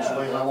 500 miles Yeah.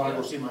 away, and I wanna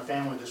go see my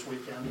family this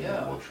weekend.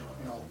 Yeah. You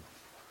know.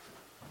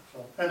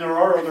 So, and there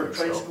are other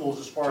trade schools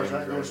as far as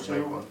that goes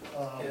too.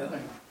 Yeah.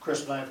 And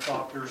Chris and I have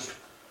talked, there's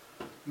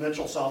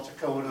Mitchell, South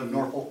Dakota,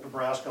 Norfolk,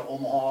 Nebraska,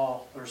 Omaha,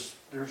 there's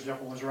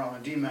different ones around,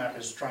 and DMAC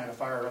is trying to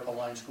fire up a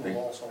line school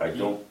also.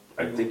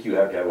 I think you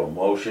have to have a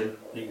motion.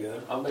 You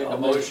good? I'll make a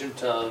motion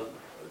to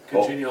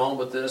continue on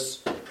with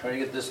this, try to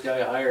get this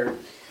guy hired.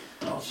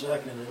 I'll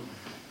second it.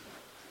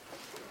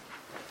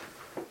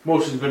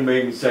 Motion's been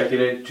made and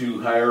seconded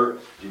to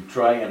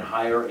try and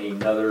hire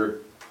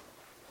another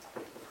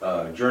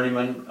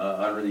journeyman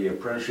under the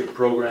apprenticeship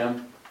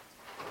program.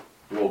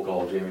 Roll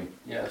call, Jamie.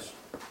 Yes.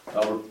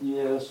 Albert?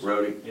 Yes.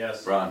 Rhodey?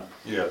 Yes. Ron?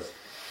 Yes.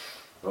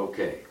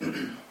 Okay.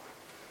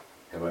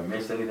 Have I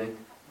missed anything?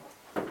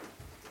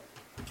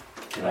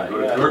 Can I Not go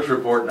to yet. clerk's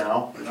report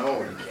now?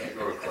 no, you can't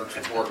go to clerk's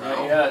report Not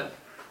now. yet,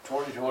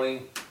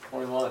 2020,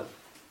 21.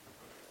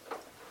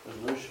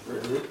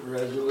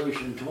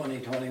 Resolution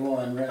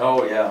 2021, right?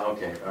 Oh, yeah,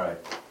 okay, all right.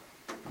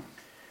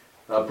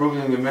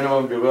 Approving the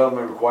minimum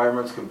development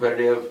requirements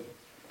competitive,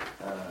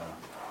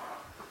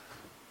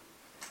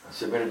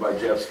 submitted by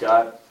Jeff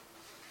Scott.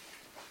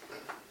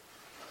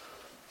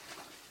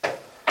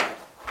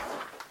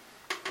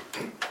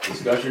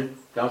 Discussion,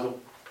 council?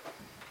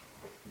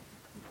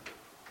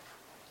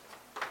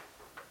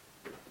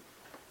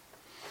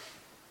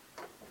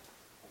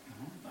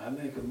 I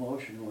make a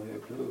motion, we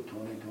approve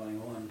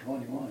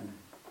 2021.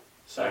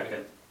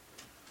 Second.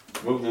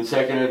 Moved and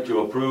seconded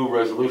to approve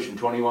resolution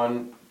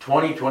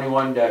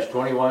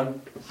 2021-21.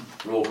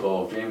 Roll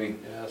call, Jamie?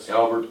 Yes.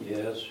 Albert?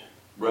 Yes.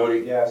 Brody?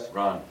 Yes.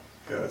 Ron?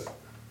 Yes.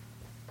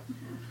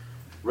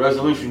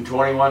 Resolution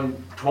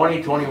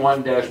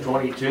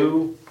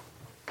 2021-22.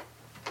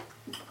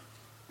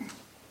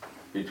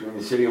 Between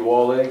the city of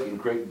Wall Lake and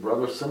Craig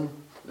Brotherson.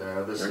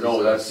 Yeah, this Or is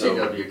no, that's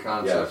CW Yeah,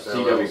 Concepts.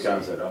 CW LLC.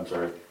 Concept, I'm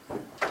sorry.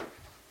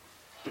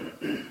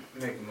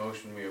 Make a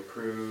motion, we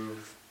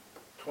approve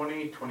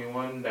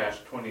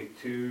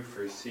 2021-22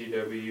 for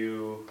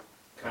CW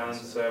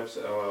Concepts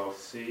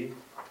LLC.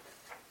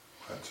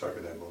 I'd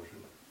second that motion.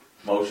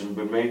 Motion's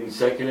been made and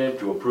seconded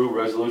to approve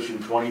resolution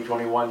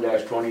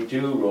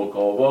 2021-22. Roll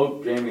call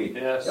vote. Jamie?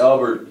 Yes.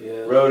 Albert?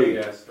 Yes. Brody?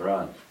 Yes.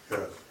 Ron?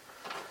 Yes.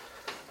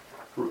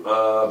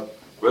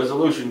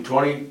 Resolution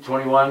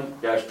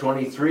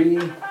 2021-23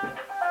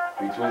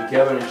 between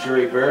Kevin and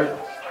Sherry Barrett.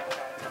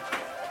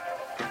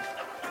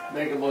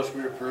 Make a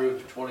motion, we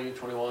approve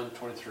 2021,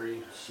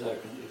 23. Second.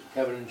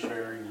 Kevin and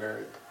Sherry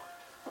Barrett.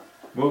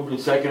 Moved and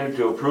seconded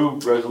to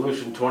approve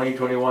resolution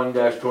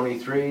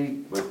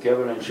 2021-23 with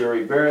Kevin and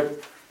Sherry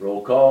Barrett.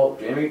 Roll call.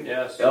 Jamie?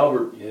 Yes.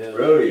 Albert? Yes.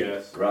 Brody?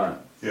 Yes. Ron?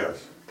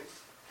 Yes.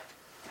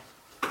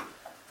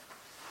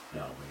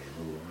 Now we can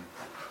move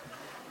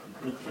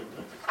on.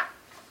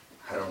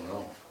 I don't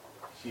know.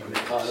 You been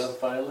caught up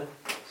finally?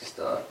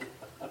 stuff.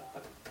 That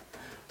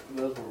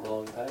was a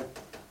long time.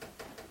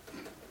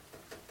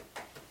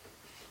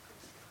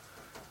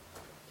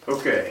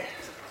 Okay,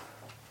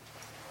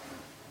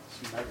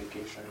 It's my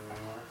vacation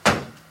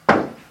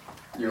anymore.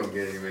 you don't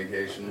get any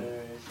vacation.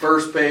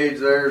 First page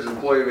there's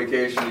employee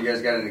vacation. You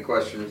guys got any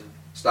questions?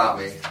 Stop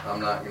me. I'm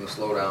not gonna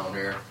slow down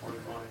here.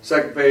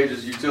 Second page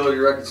is utility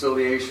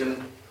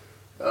reconciliation.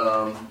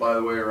 By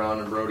the way, Ron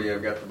and Brody,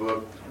 I've got the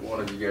book. One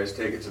of you guys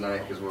take it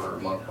tonight because we're a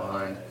month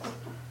behind.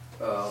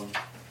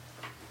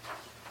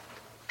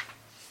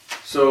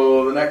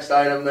 So the next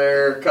item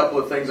there, a couple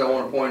of things I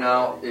want to point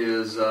out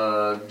is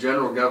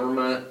general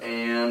government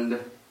and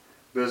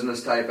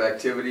business type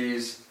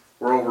activities.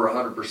 We're over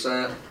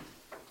 100%,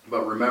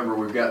 but remember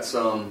we've got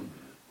some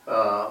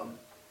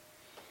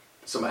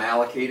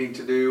allocating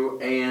to do,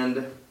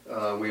 and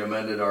we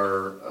amended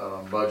our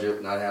budget,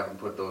 and I haven't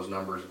put those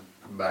numbers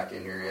back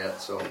in here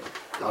yet, so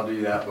I'll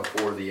do that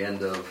before the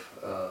end of,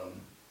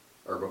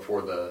 or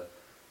before the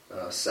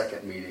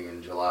second meeting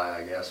in July,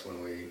 I guess,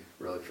 when we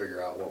really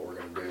figure out what we're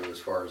going to do as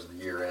far as the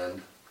year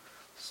end,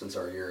 since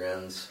our year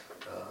ends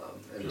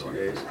in 2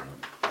 days.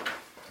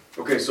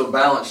 Okay, so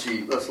balance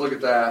sheet, let's look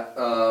at that.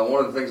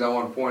 One of the things I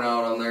want to point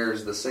out on there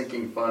is the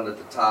sinking fund at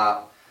the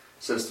top.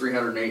 It says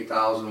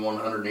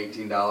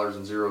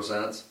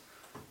 $308,118.00.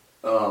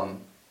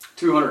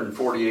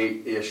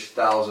 $248-ish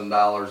thousand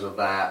of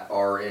that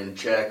are in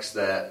checks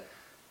that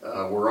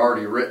were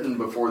already written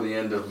before the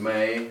end of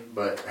May,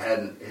 but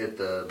hadn't hit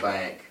the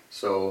bank.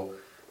 So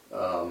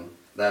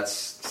that's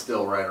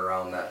still right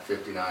around that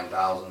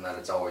 $59,000 that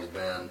it's always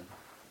been.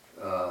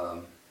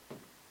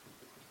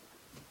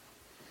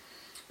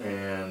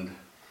 And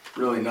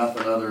really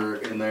nothing other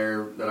in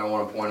there that I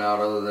want to point out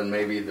other than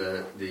maybe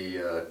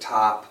the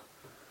top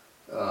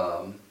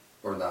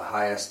or the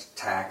highest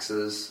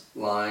taxes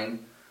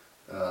line.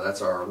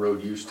 That's our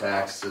road use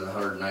tax at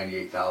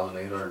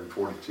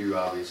 $198,842.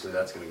 Obviously,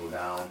 that's going to go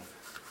down.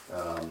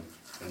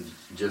 And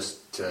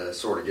just to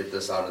sort of get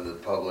this out into the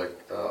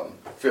public,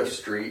 5th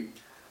Street,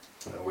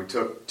 we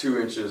took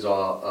 2 inches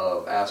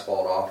of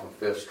asphalt off of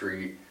 5th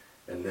Street,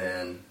 and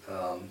then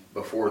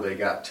before they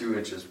got 2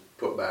 inches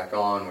put back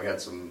on, we had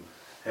some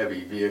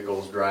heavy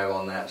vehicles drive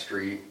on that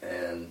street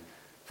and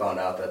found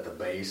out that the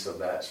base of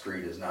that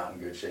street is not in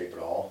good shape at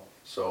all.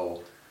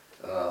 So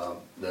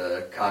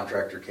the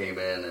contractor came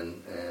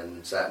in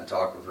and sat and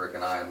talked with Rick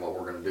and I, and what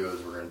we're going to do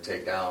is we're going to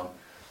take down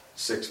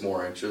 6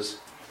 more inches.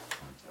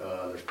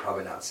 There's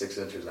probably not 6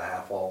 inches of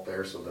asphalt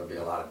there, so there'll be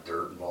a lot of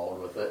dirt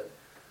involved with it.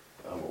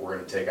 But we're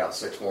going to take out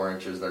 6 more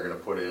inches. They're going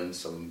to put in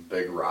some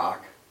big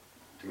rock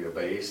to get a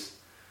base.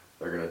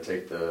 They're going to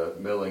take the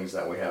millings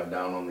that we have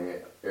down on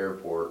the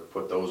airport,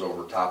 put those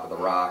over top of the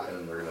rock, and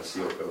then they're going to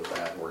seal coat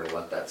that, and we're going to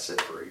let that sit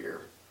for a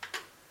year.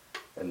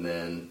 And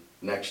then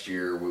next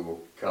year we will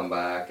come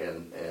back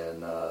and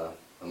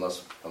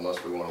unless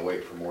we want to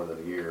wait for more than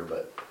a year,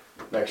 but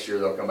next year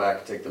they'll come back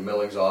and take the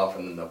millings off,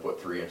 and then they'll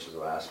put 3 inches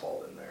of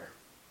asphalt in there.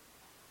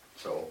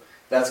 So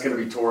that's going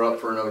to be tore up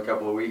for another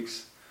couple of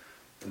weeks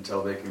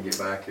until they can get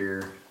back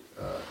here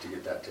to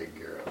get that taken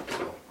care of.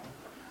 So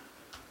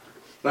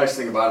nice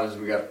thing about it is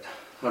we got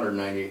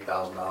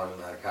 $198,000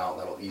 in that account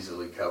that'll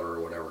easily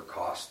cover whatever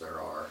costs there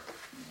are.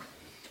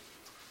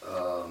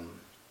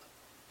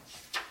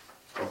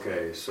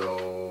 Okay,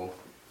 so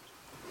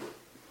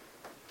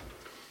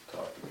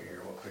talk to me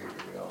here. What page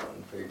are we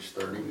on? Page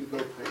 30. We go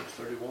to page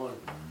 31.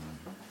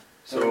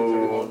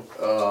 So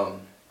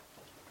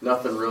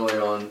nothing really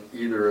on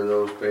either of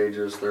those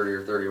pages, 30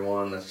 or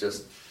 31. That's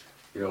just,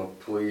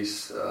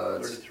 police.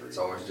 It's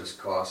always just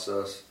costs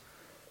us.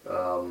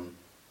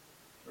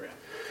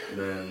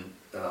 Then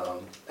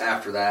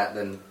after that,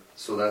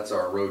 so that's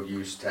our road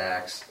use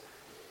tax.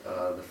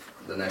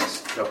 The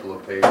next couple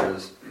of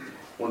pages.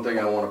 One thing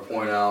I want to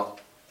point out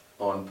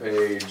on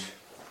page,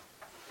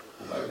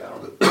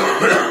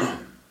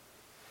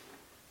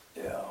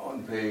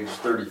 on page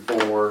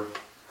 34,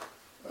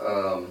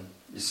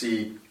 you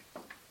see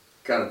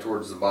kind of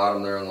towards the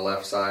bottom there on the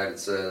left side, it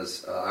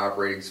says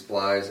operating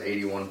supplies,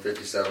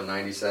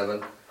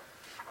 $8157.97.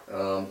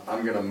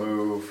 I'm going to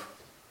move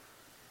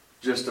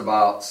just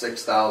about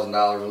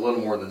 $6,000, a little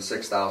more than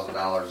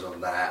 $6,000 of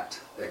that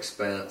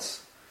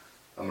expense.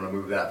 I'm going to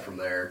move that from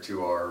there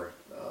to our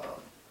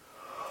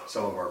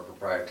some of our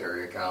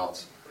proprietary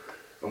accounts.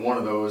 And one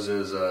of those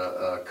is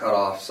a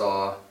cutoff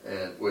saw,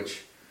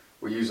 which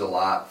we use a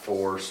lot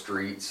for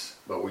streets,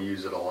 but we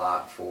use it a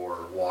lot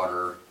for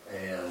water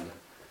and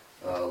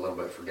a little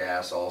bit for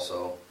gas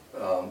also.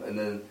 And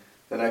then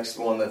the next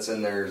one that's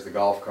in there is the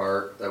golf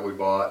cart that we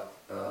bought.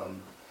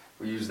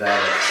 We use that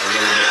a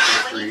little bit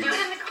for streets.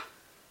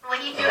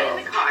 When you do it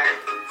in the car,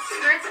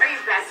 skirts are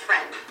your best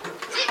friend.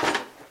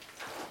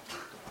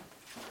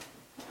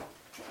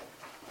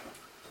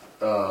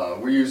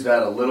 We use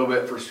that a little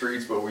bit for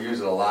streets, but we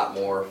use it a lot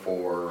more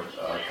for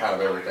kind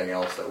of everything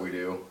else that we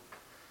do.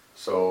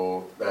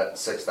 So that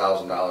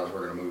 $6,000,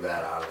 we're going to move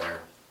that out of there.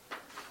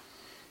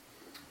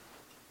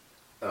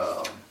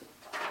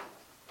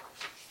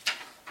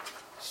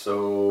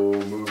 So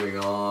moving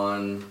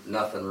on,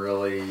 nothing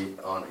really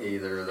on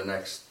either. The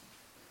next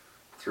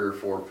 3 or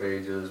 4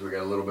 pages, we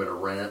got a little bit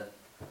of rent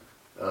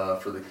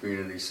for the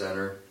community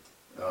center,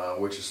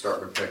 which is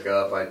starting to pick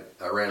up. I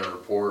ran a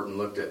report and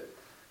looked at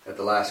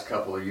the last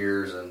couple of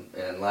years,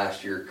 and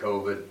last year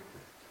COVID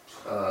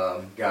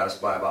got us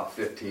by about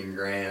 15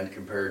 grand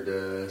compared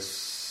to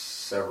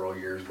several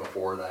years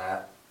before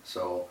that.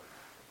 So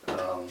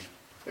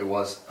it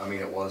was,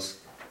 you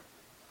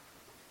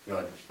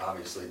know,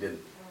 obviously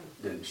didn't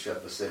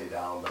shut the city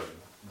down, but it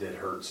did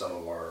hurt some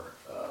of our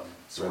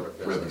sort of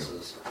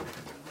businesses.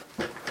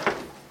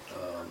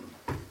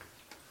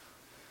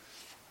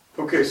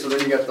 Okay, so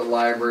then you got the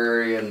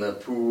library and the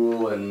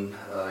pool, and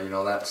you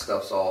know, that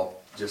stuff's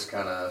all just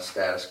kind of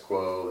status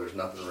quo. There's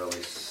nothing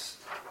really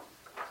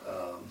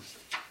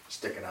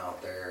sticking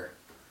out there.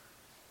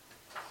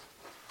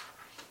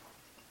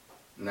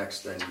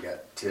 Next, then you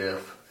got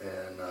TIF,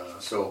 and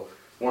so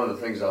one of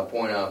the things I'll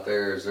point out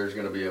there is there's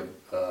going to be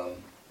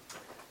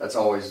that's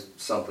always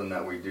something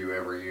that we do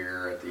every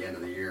year. At the end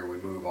of the year, we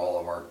move all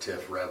of our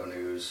TIF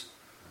revenues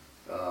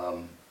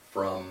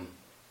from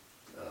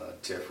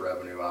TIF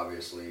revenue,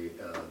 obviously,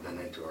 then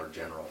into our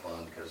general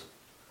fund, because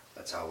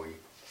that's how we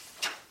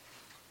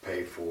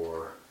pay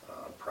for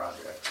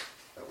projects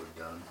that we've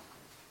done.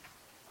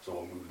 So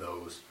we'll move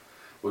those.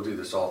 We'll do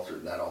this all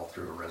through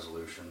a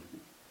resolution.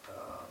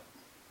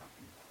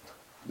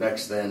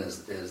 Next then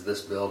is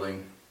this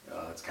building.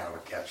 It's kind of a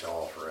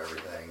catch-all for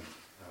everything.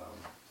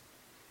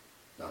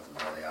 Nothing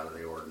really out of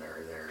the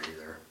ordinary there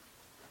either.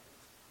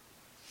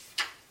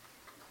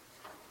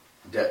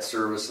 Debt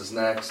service is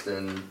next,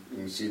 and you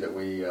can see that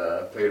we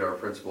paid our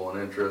principal and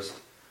interest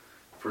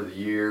for the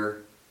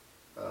year.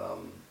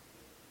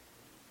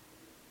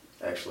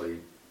 Actually,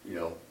 you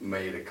know,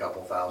 made a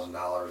couple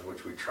 $1,000s,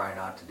 which we try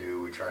not to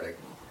do. We try to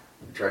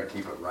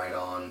keep it right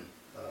on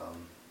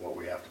what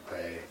we have to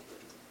pay,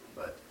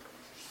 but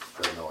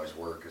it doesn't always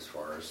work as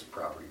far as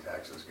property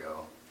taxes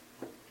go.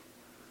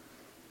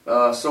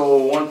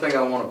 So one thing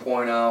I want to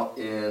point out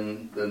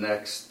in the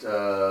next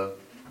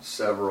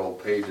several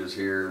pages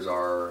here is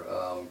our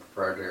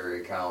proprietary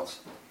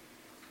accounts.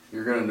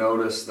 You're going to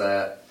notice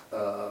that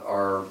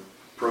our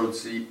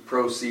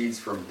proceeds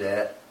from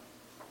debt,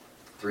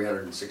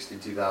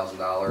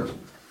 $362,000.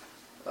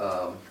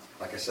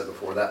 Like I said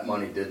before, that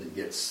money didn't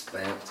get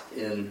spent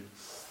in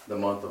the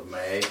month of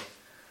May,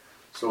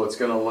 so it's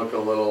going to look a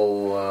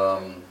little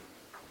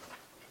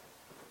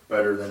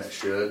better than it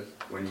should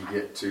when you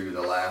get to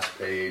the last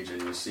page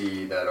and you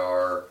see that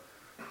our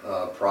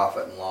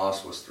profit and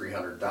loss was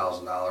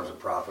 $300,000, a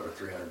profit of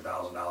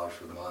 $300,000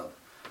 for the month.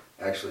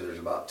 Actually, there's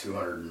about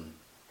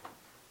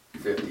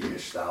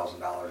 $250,000-ish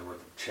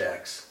worth of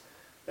checks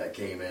that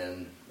came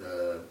in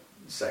the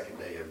second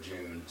day of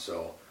June.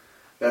 So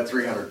that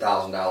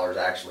 $300,000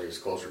 actually is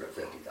closer to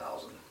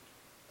 $50,000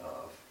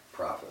 of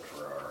profit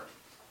for our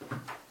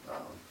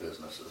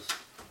businesses.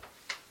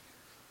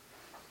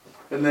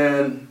 And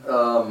then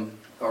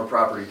our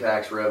property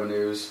tax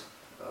revenues,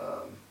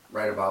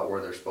 right about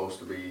where they're supposed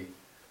to be.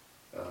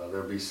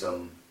 There'll be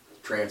some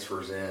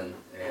transfers in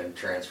and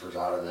transfers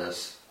out of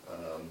this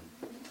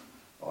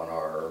on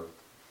our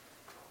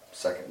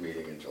second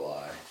meeting in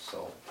July.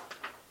 So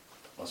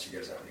unless you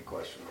guys have any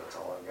questions, that's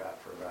all I've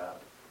got for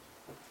that.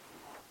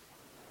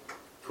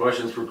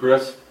 Questions for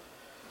Chris?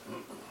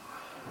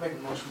 Make a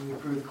motion to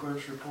approve the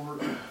clerk's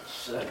report.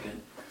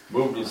 Second.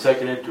 Moved and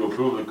seconded to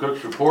approve the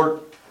clerk's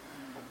report.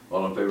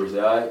 All in favor say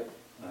aye.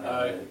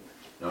 Aye.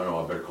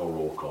 No, I better call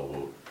roll call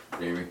vote.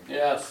 Jamie?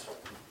 Yes.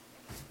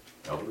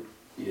 Albert?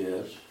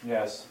 Yes.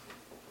 Yes.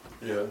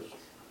 Yes.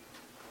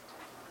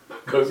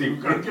 Because he was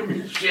going to give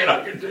me shit,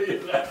 I can tell you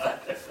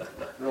that.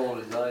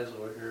 Rolling his eyes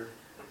over here.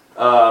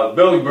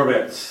 Building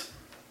permits.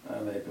 I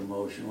make a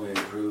motion, we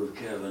approve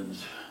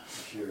Kevin's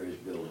Sherry's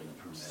building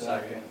permit.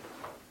 Second.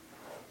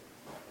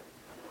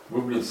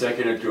 Moved and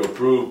seconded to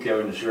approve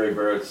Kevin and Sherry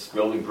Barrett's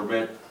building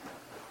permit.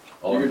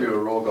 You can do a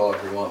roll call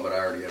if you want, but I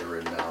already have it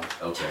written down.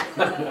 Okay.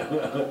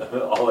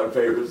 All in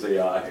favor say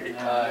aye.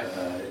 Aye.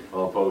 Aye.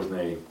 All opposed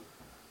nay.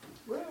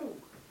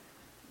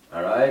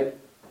 All right.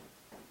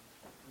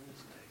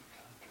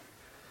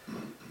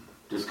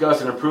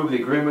 Discuss and approve the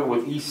agreement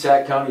with East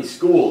Sac County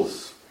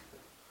Schools.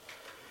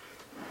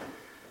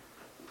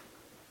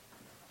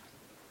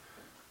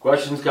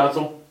 Questions,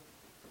 council?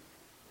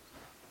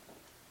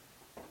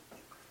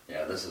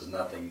 Yeah, this is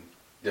nothing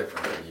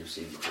different than you've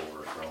seen before.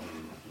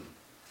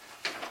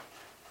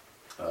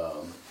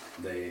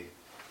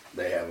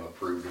 They have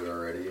approved it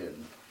already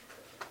and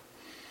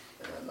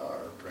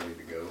are ready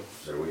to go.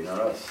 They're waiting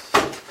on us.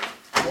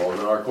 Ball's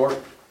in our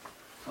court.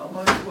 How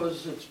much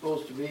was it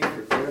supposed to be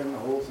for tearing the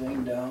whole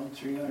thing down?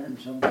 300 and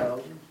some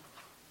thousand?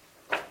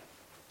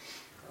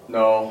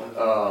 No,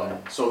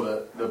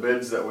 so the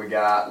bids that we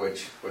got,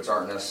 which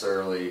aren't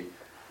necessarily,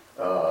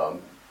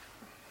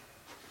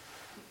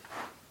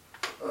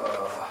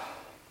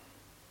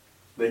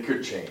 they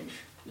could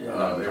change.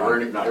 Yeah. They were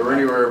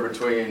anywhere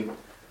between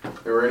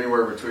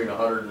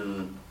 100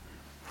 and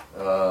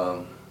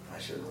I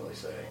shouldn't really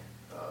say.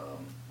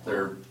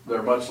 They're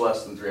much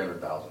less than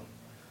 300,000.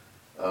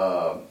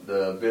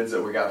 The bids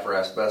that we got for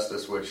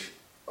asbestos, which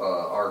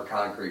our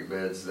concrete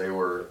bids, they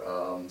were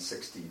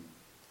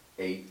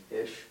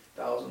 68-ish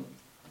thousand.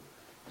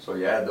 So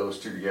you add those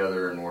two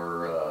together, and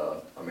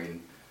we're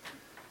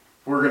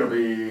gonna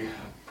be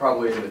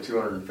probably in the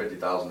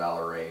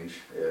 $250,000 range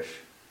ish.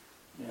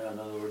 Yeah, in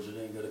other words, it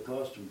ain't gonna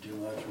cost them too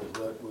much with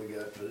what we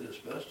got for the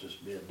asbestos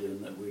bid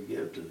then that we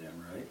give to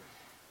them, right?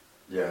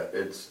 Yeah,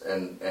 it's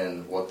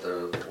and what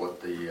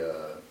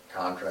the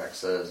contract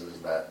says is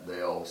that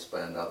they'll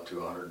spend up to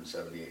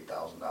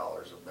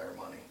 $178,000 of their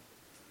money,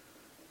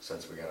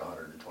 since we got a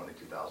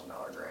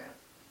 $122,000 grant.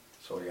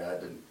 So yeah,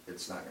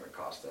 it's not going to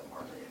cost them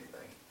hardly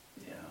anything.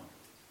 Yeah.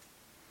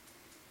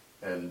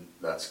 And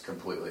that's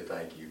completely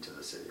thank you to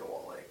the city of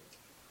Wall Lake,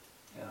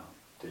 Yeah.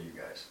 to you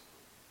guys.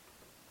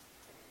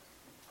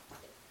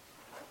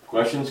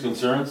 Questions,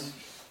 concerns?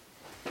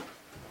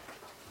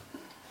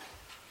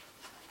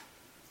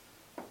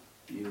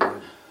 You would,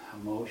 a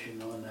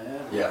motion on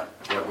that? Yeah,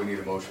 we need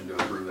a motion to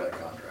approve that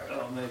contract.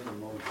 I'll make a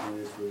motion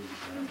to approve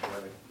the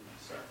contract.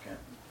 Second.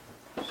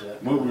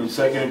 Moving and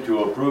seconded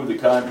to approve the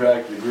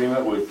contract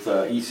agreement with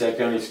East Sac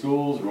County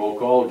Schools. Roll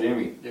call,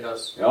 Jamie.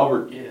 Yes.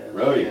 Albert. Yes.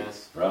 Rody.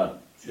 Yes. Ron.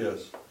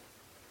 Yes.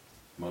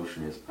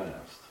 Motion is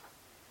passed.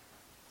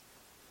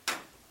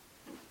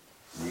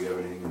 Do you have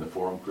anything in the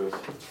forum, Chris?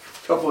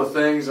 Couple of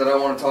things that I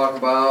want to talk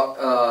about.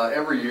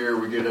 Every year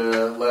we get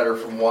a letter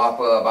from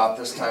WAPA about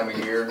this time of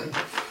year.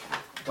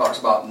 Talks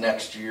about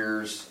next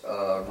year's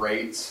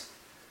rates.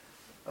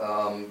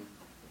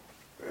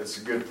 It's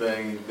a good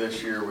thing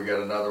this year we got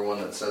another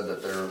one that said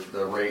that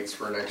the rates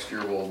for next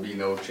year will be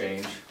no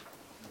change.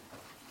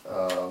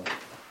 Now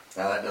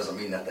that doesn't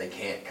mean that they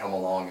can't come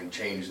along and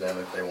change them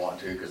if they want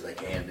to, because they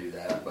can do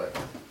that, but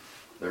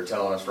they're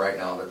telling us right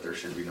now that there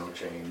should be no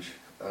change.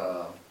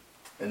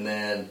 And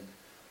then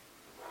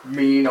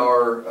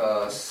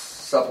our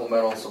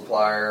supplemental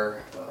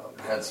supplier,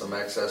 had some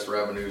excess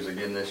revenues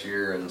again this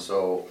year, and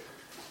so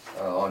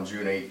on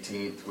June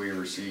 18th we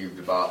received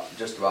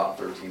just about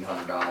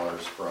 $1,300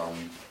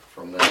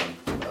 from them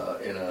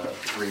in a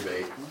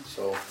rebate.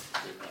 So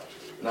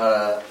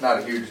not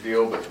a huge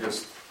deal, but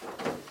just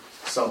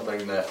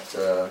something that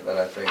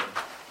I think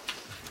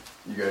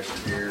you guys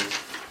should hear.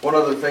 One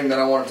other thing that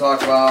I want to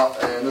talk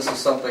about, and this is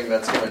something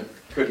that's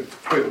could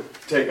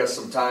take us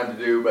some time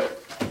to do,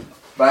 but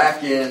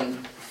back in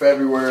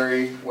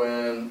February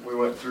when we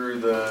went through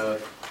the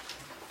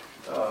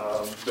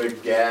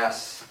big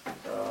gas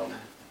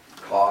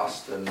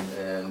cost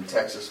and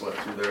Texas went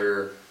through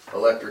their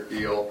electric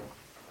deal,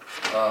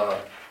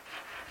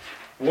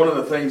 one of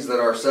the things that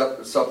our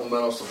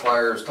supplemental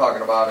supplier is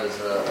talking about is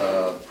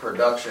a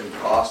production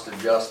cost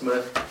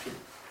adjustment,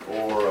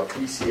 or a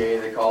PCA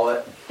they call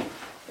it.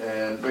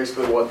 And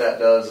basically what that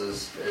does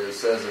is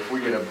says if we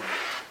get a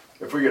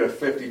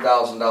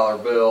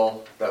 $50,000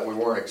 bill that we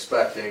weren't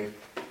expecting,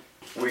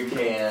 we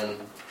can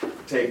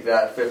take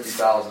that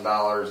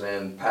 $50,000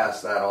 and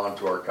pass that on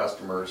to our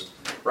customers.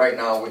 Right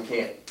now we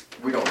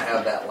don't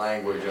have that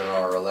language in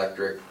our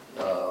electric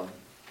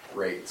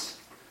rates.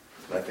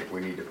 I think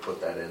we need to put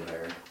that in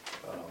there.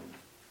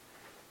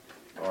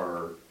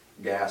 Our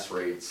gas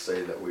rates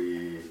say that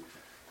we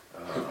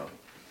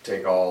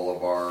take all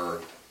of our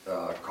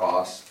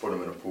costs, put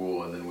them in a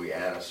pool, and then we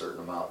add a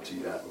certain amount to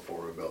that before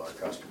we bill our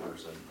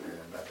customers. And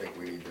I think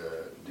we need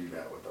to do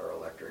that with our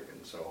electric,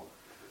 and so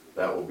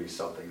that will be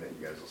something that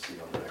you guys will see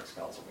on the next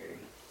council meeting.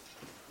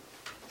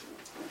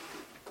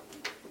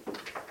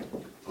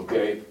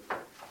 Okay.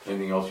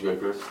 Anything else you got,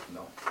 Chris?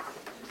 No.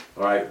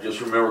 All right,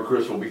 just remember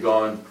Chris will be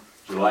gone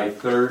July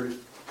 3rd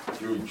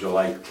through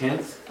July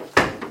 10th.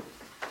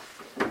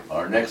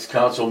 Our next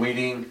council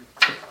meeting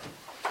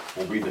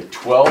will be the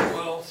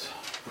 12th.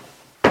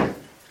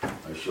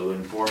 I shall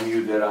inform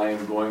you that I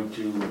am going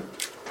to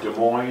Des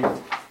Moines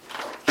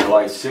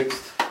July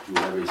 6th to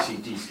have a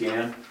CT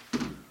scan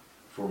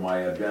for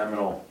my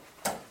abdominal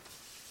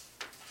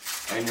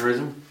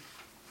aneurysm.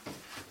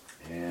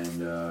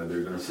 And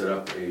they're going to set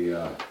up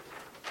a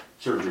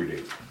surgery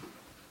date.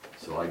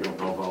 So I don't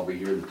know if I'll be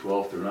here the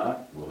 12th or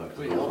not. We'll have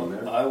to go from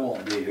there. I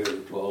won't be here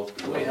the 12th,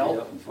 because I'll be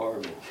up in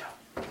Fargo.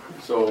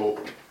 So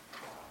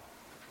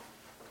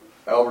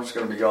Albert's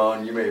going to be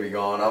gone. You may be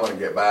gone. I'm going to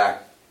get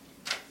back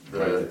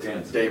the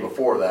 10th. day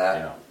before that.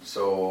 Yeah.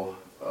 So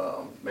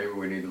maybe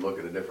we need to look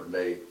at a different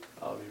date.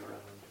 I'll be around.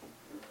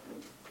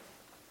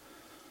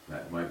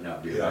 That might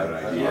not be a Yeah, bad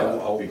I- idea,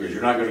 I'll be because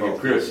you're not gonna get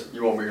Chris.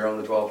 You won't be here on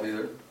the 12th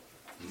either?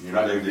 You're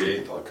not Monday gonna the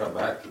get, 8th, I'll come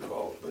back to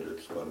 12, but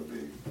it's gonna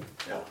be.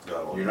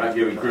 you're not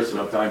giving Chris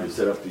enough time to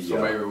set up the, So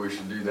maybe we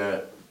should do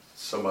that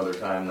some other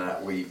time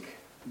that week.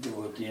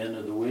 Do it at the end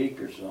of the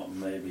week or something,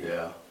 maybe.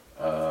 Yeah.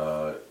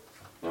 oh,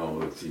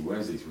 let's see,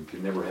 Wednesdays, we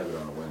could never have it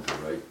on a Wednesday,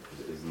 right?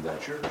 Isn't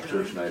that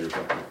church night or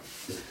something?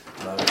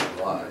 Not in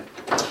July.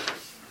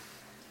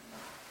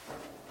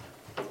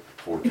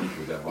 14th,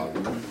 would that bother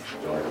you?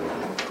 July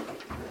 14th?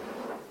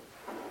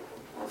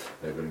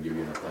 They're gonna give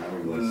you enough time,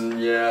 or was-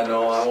 Yeah,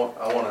 no, I want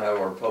to have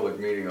our public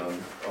meeting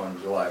on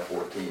July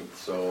 14th,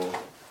 so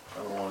I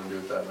don't want to do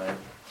it that night.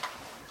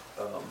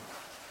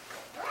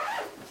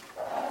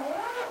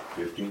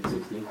 15th,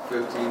 16th?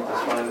 15th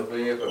is fine with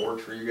me if it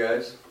works for you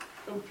guys.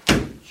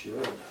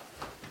 Should.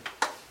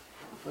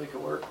 Make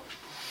it work.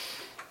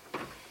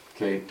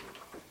 Okay.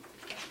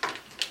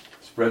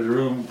 Spread the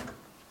room,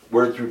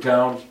 word through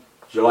town.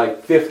 July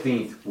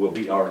 15th will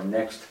be our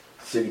next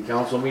city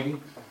council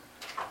meeting.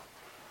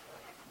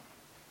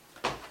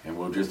 And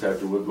we'll just have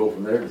to, we'll go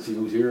from there to see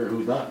who's here and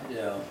who's not.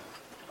 Yeah,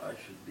 I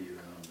should be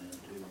around then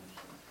too.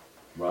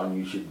 Ron,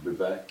 you should be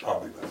back. I'll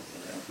be back.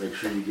 Make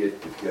sure you get,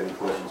 if you got any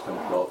questions, come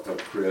talk to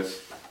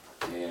Chris.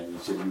 And you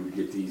said you would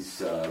get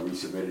these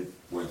resubmitted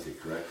Wednesday,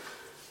 correct?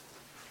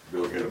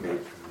 Bill, Get it back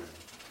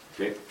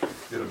to Okay,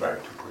 Get it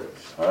back to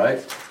Chris. all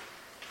right.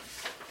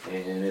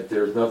 And if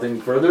there's nothing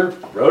further,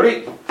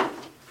 Brody?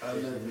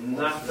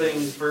 Nothing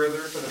further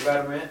for the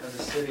betterment of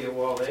the city of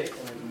Wall Lake,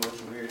 I make a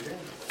motion we adjourn.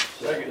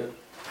 Second.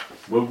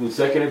 Moved and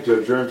seconded to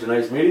adjourn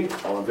tonight's meeting.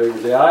 All in favor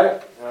say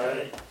aye.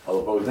 Aye.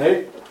 All opposed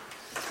nay.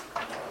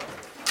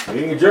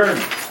 Meeting adjourned.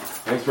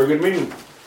 Thanks for a good meeting.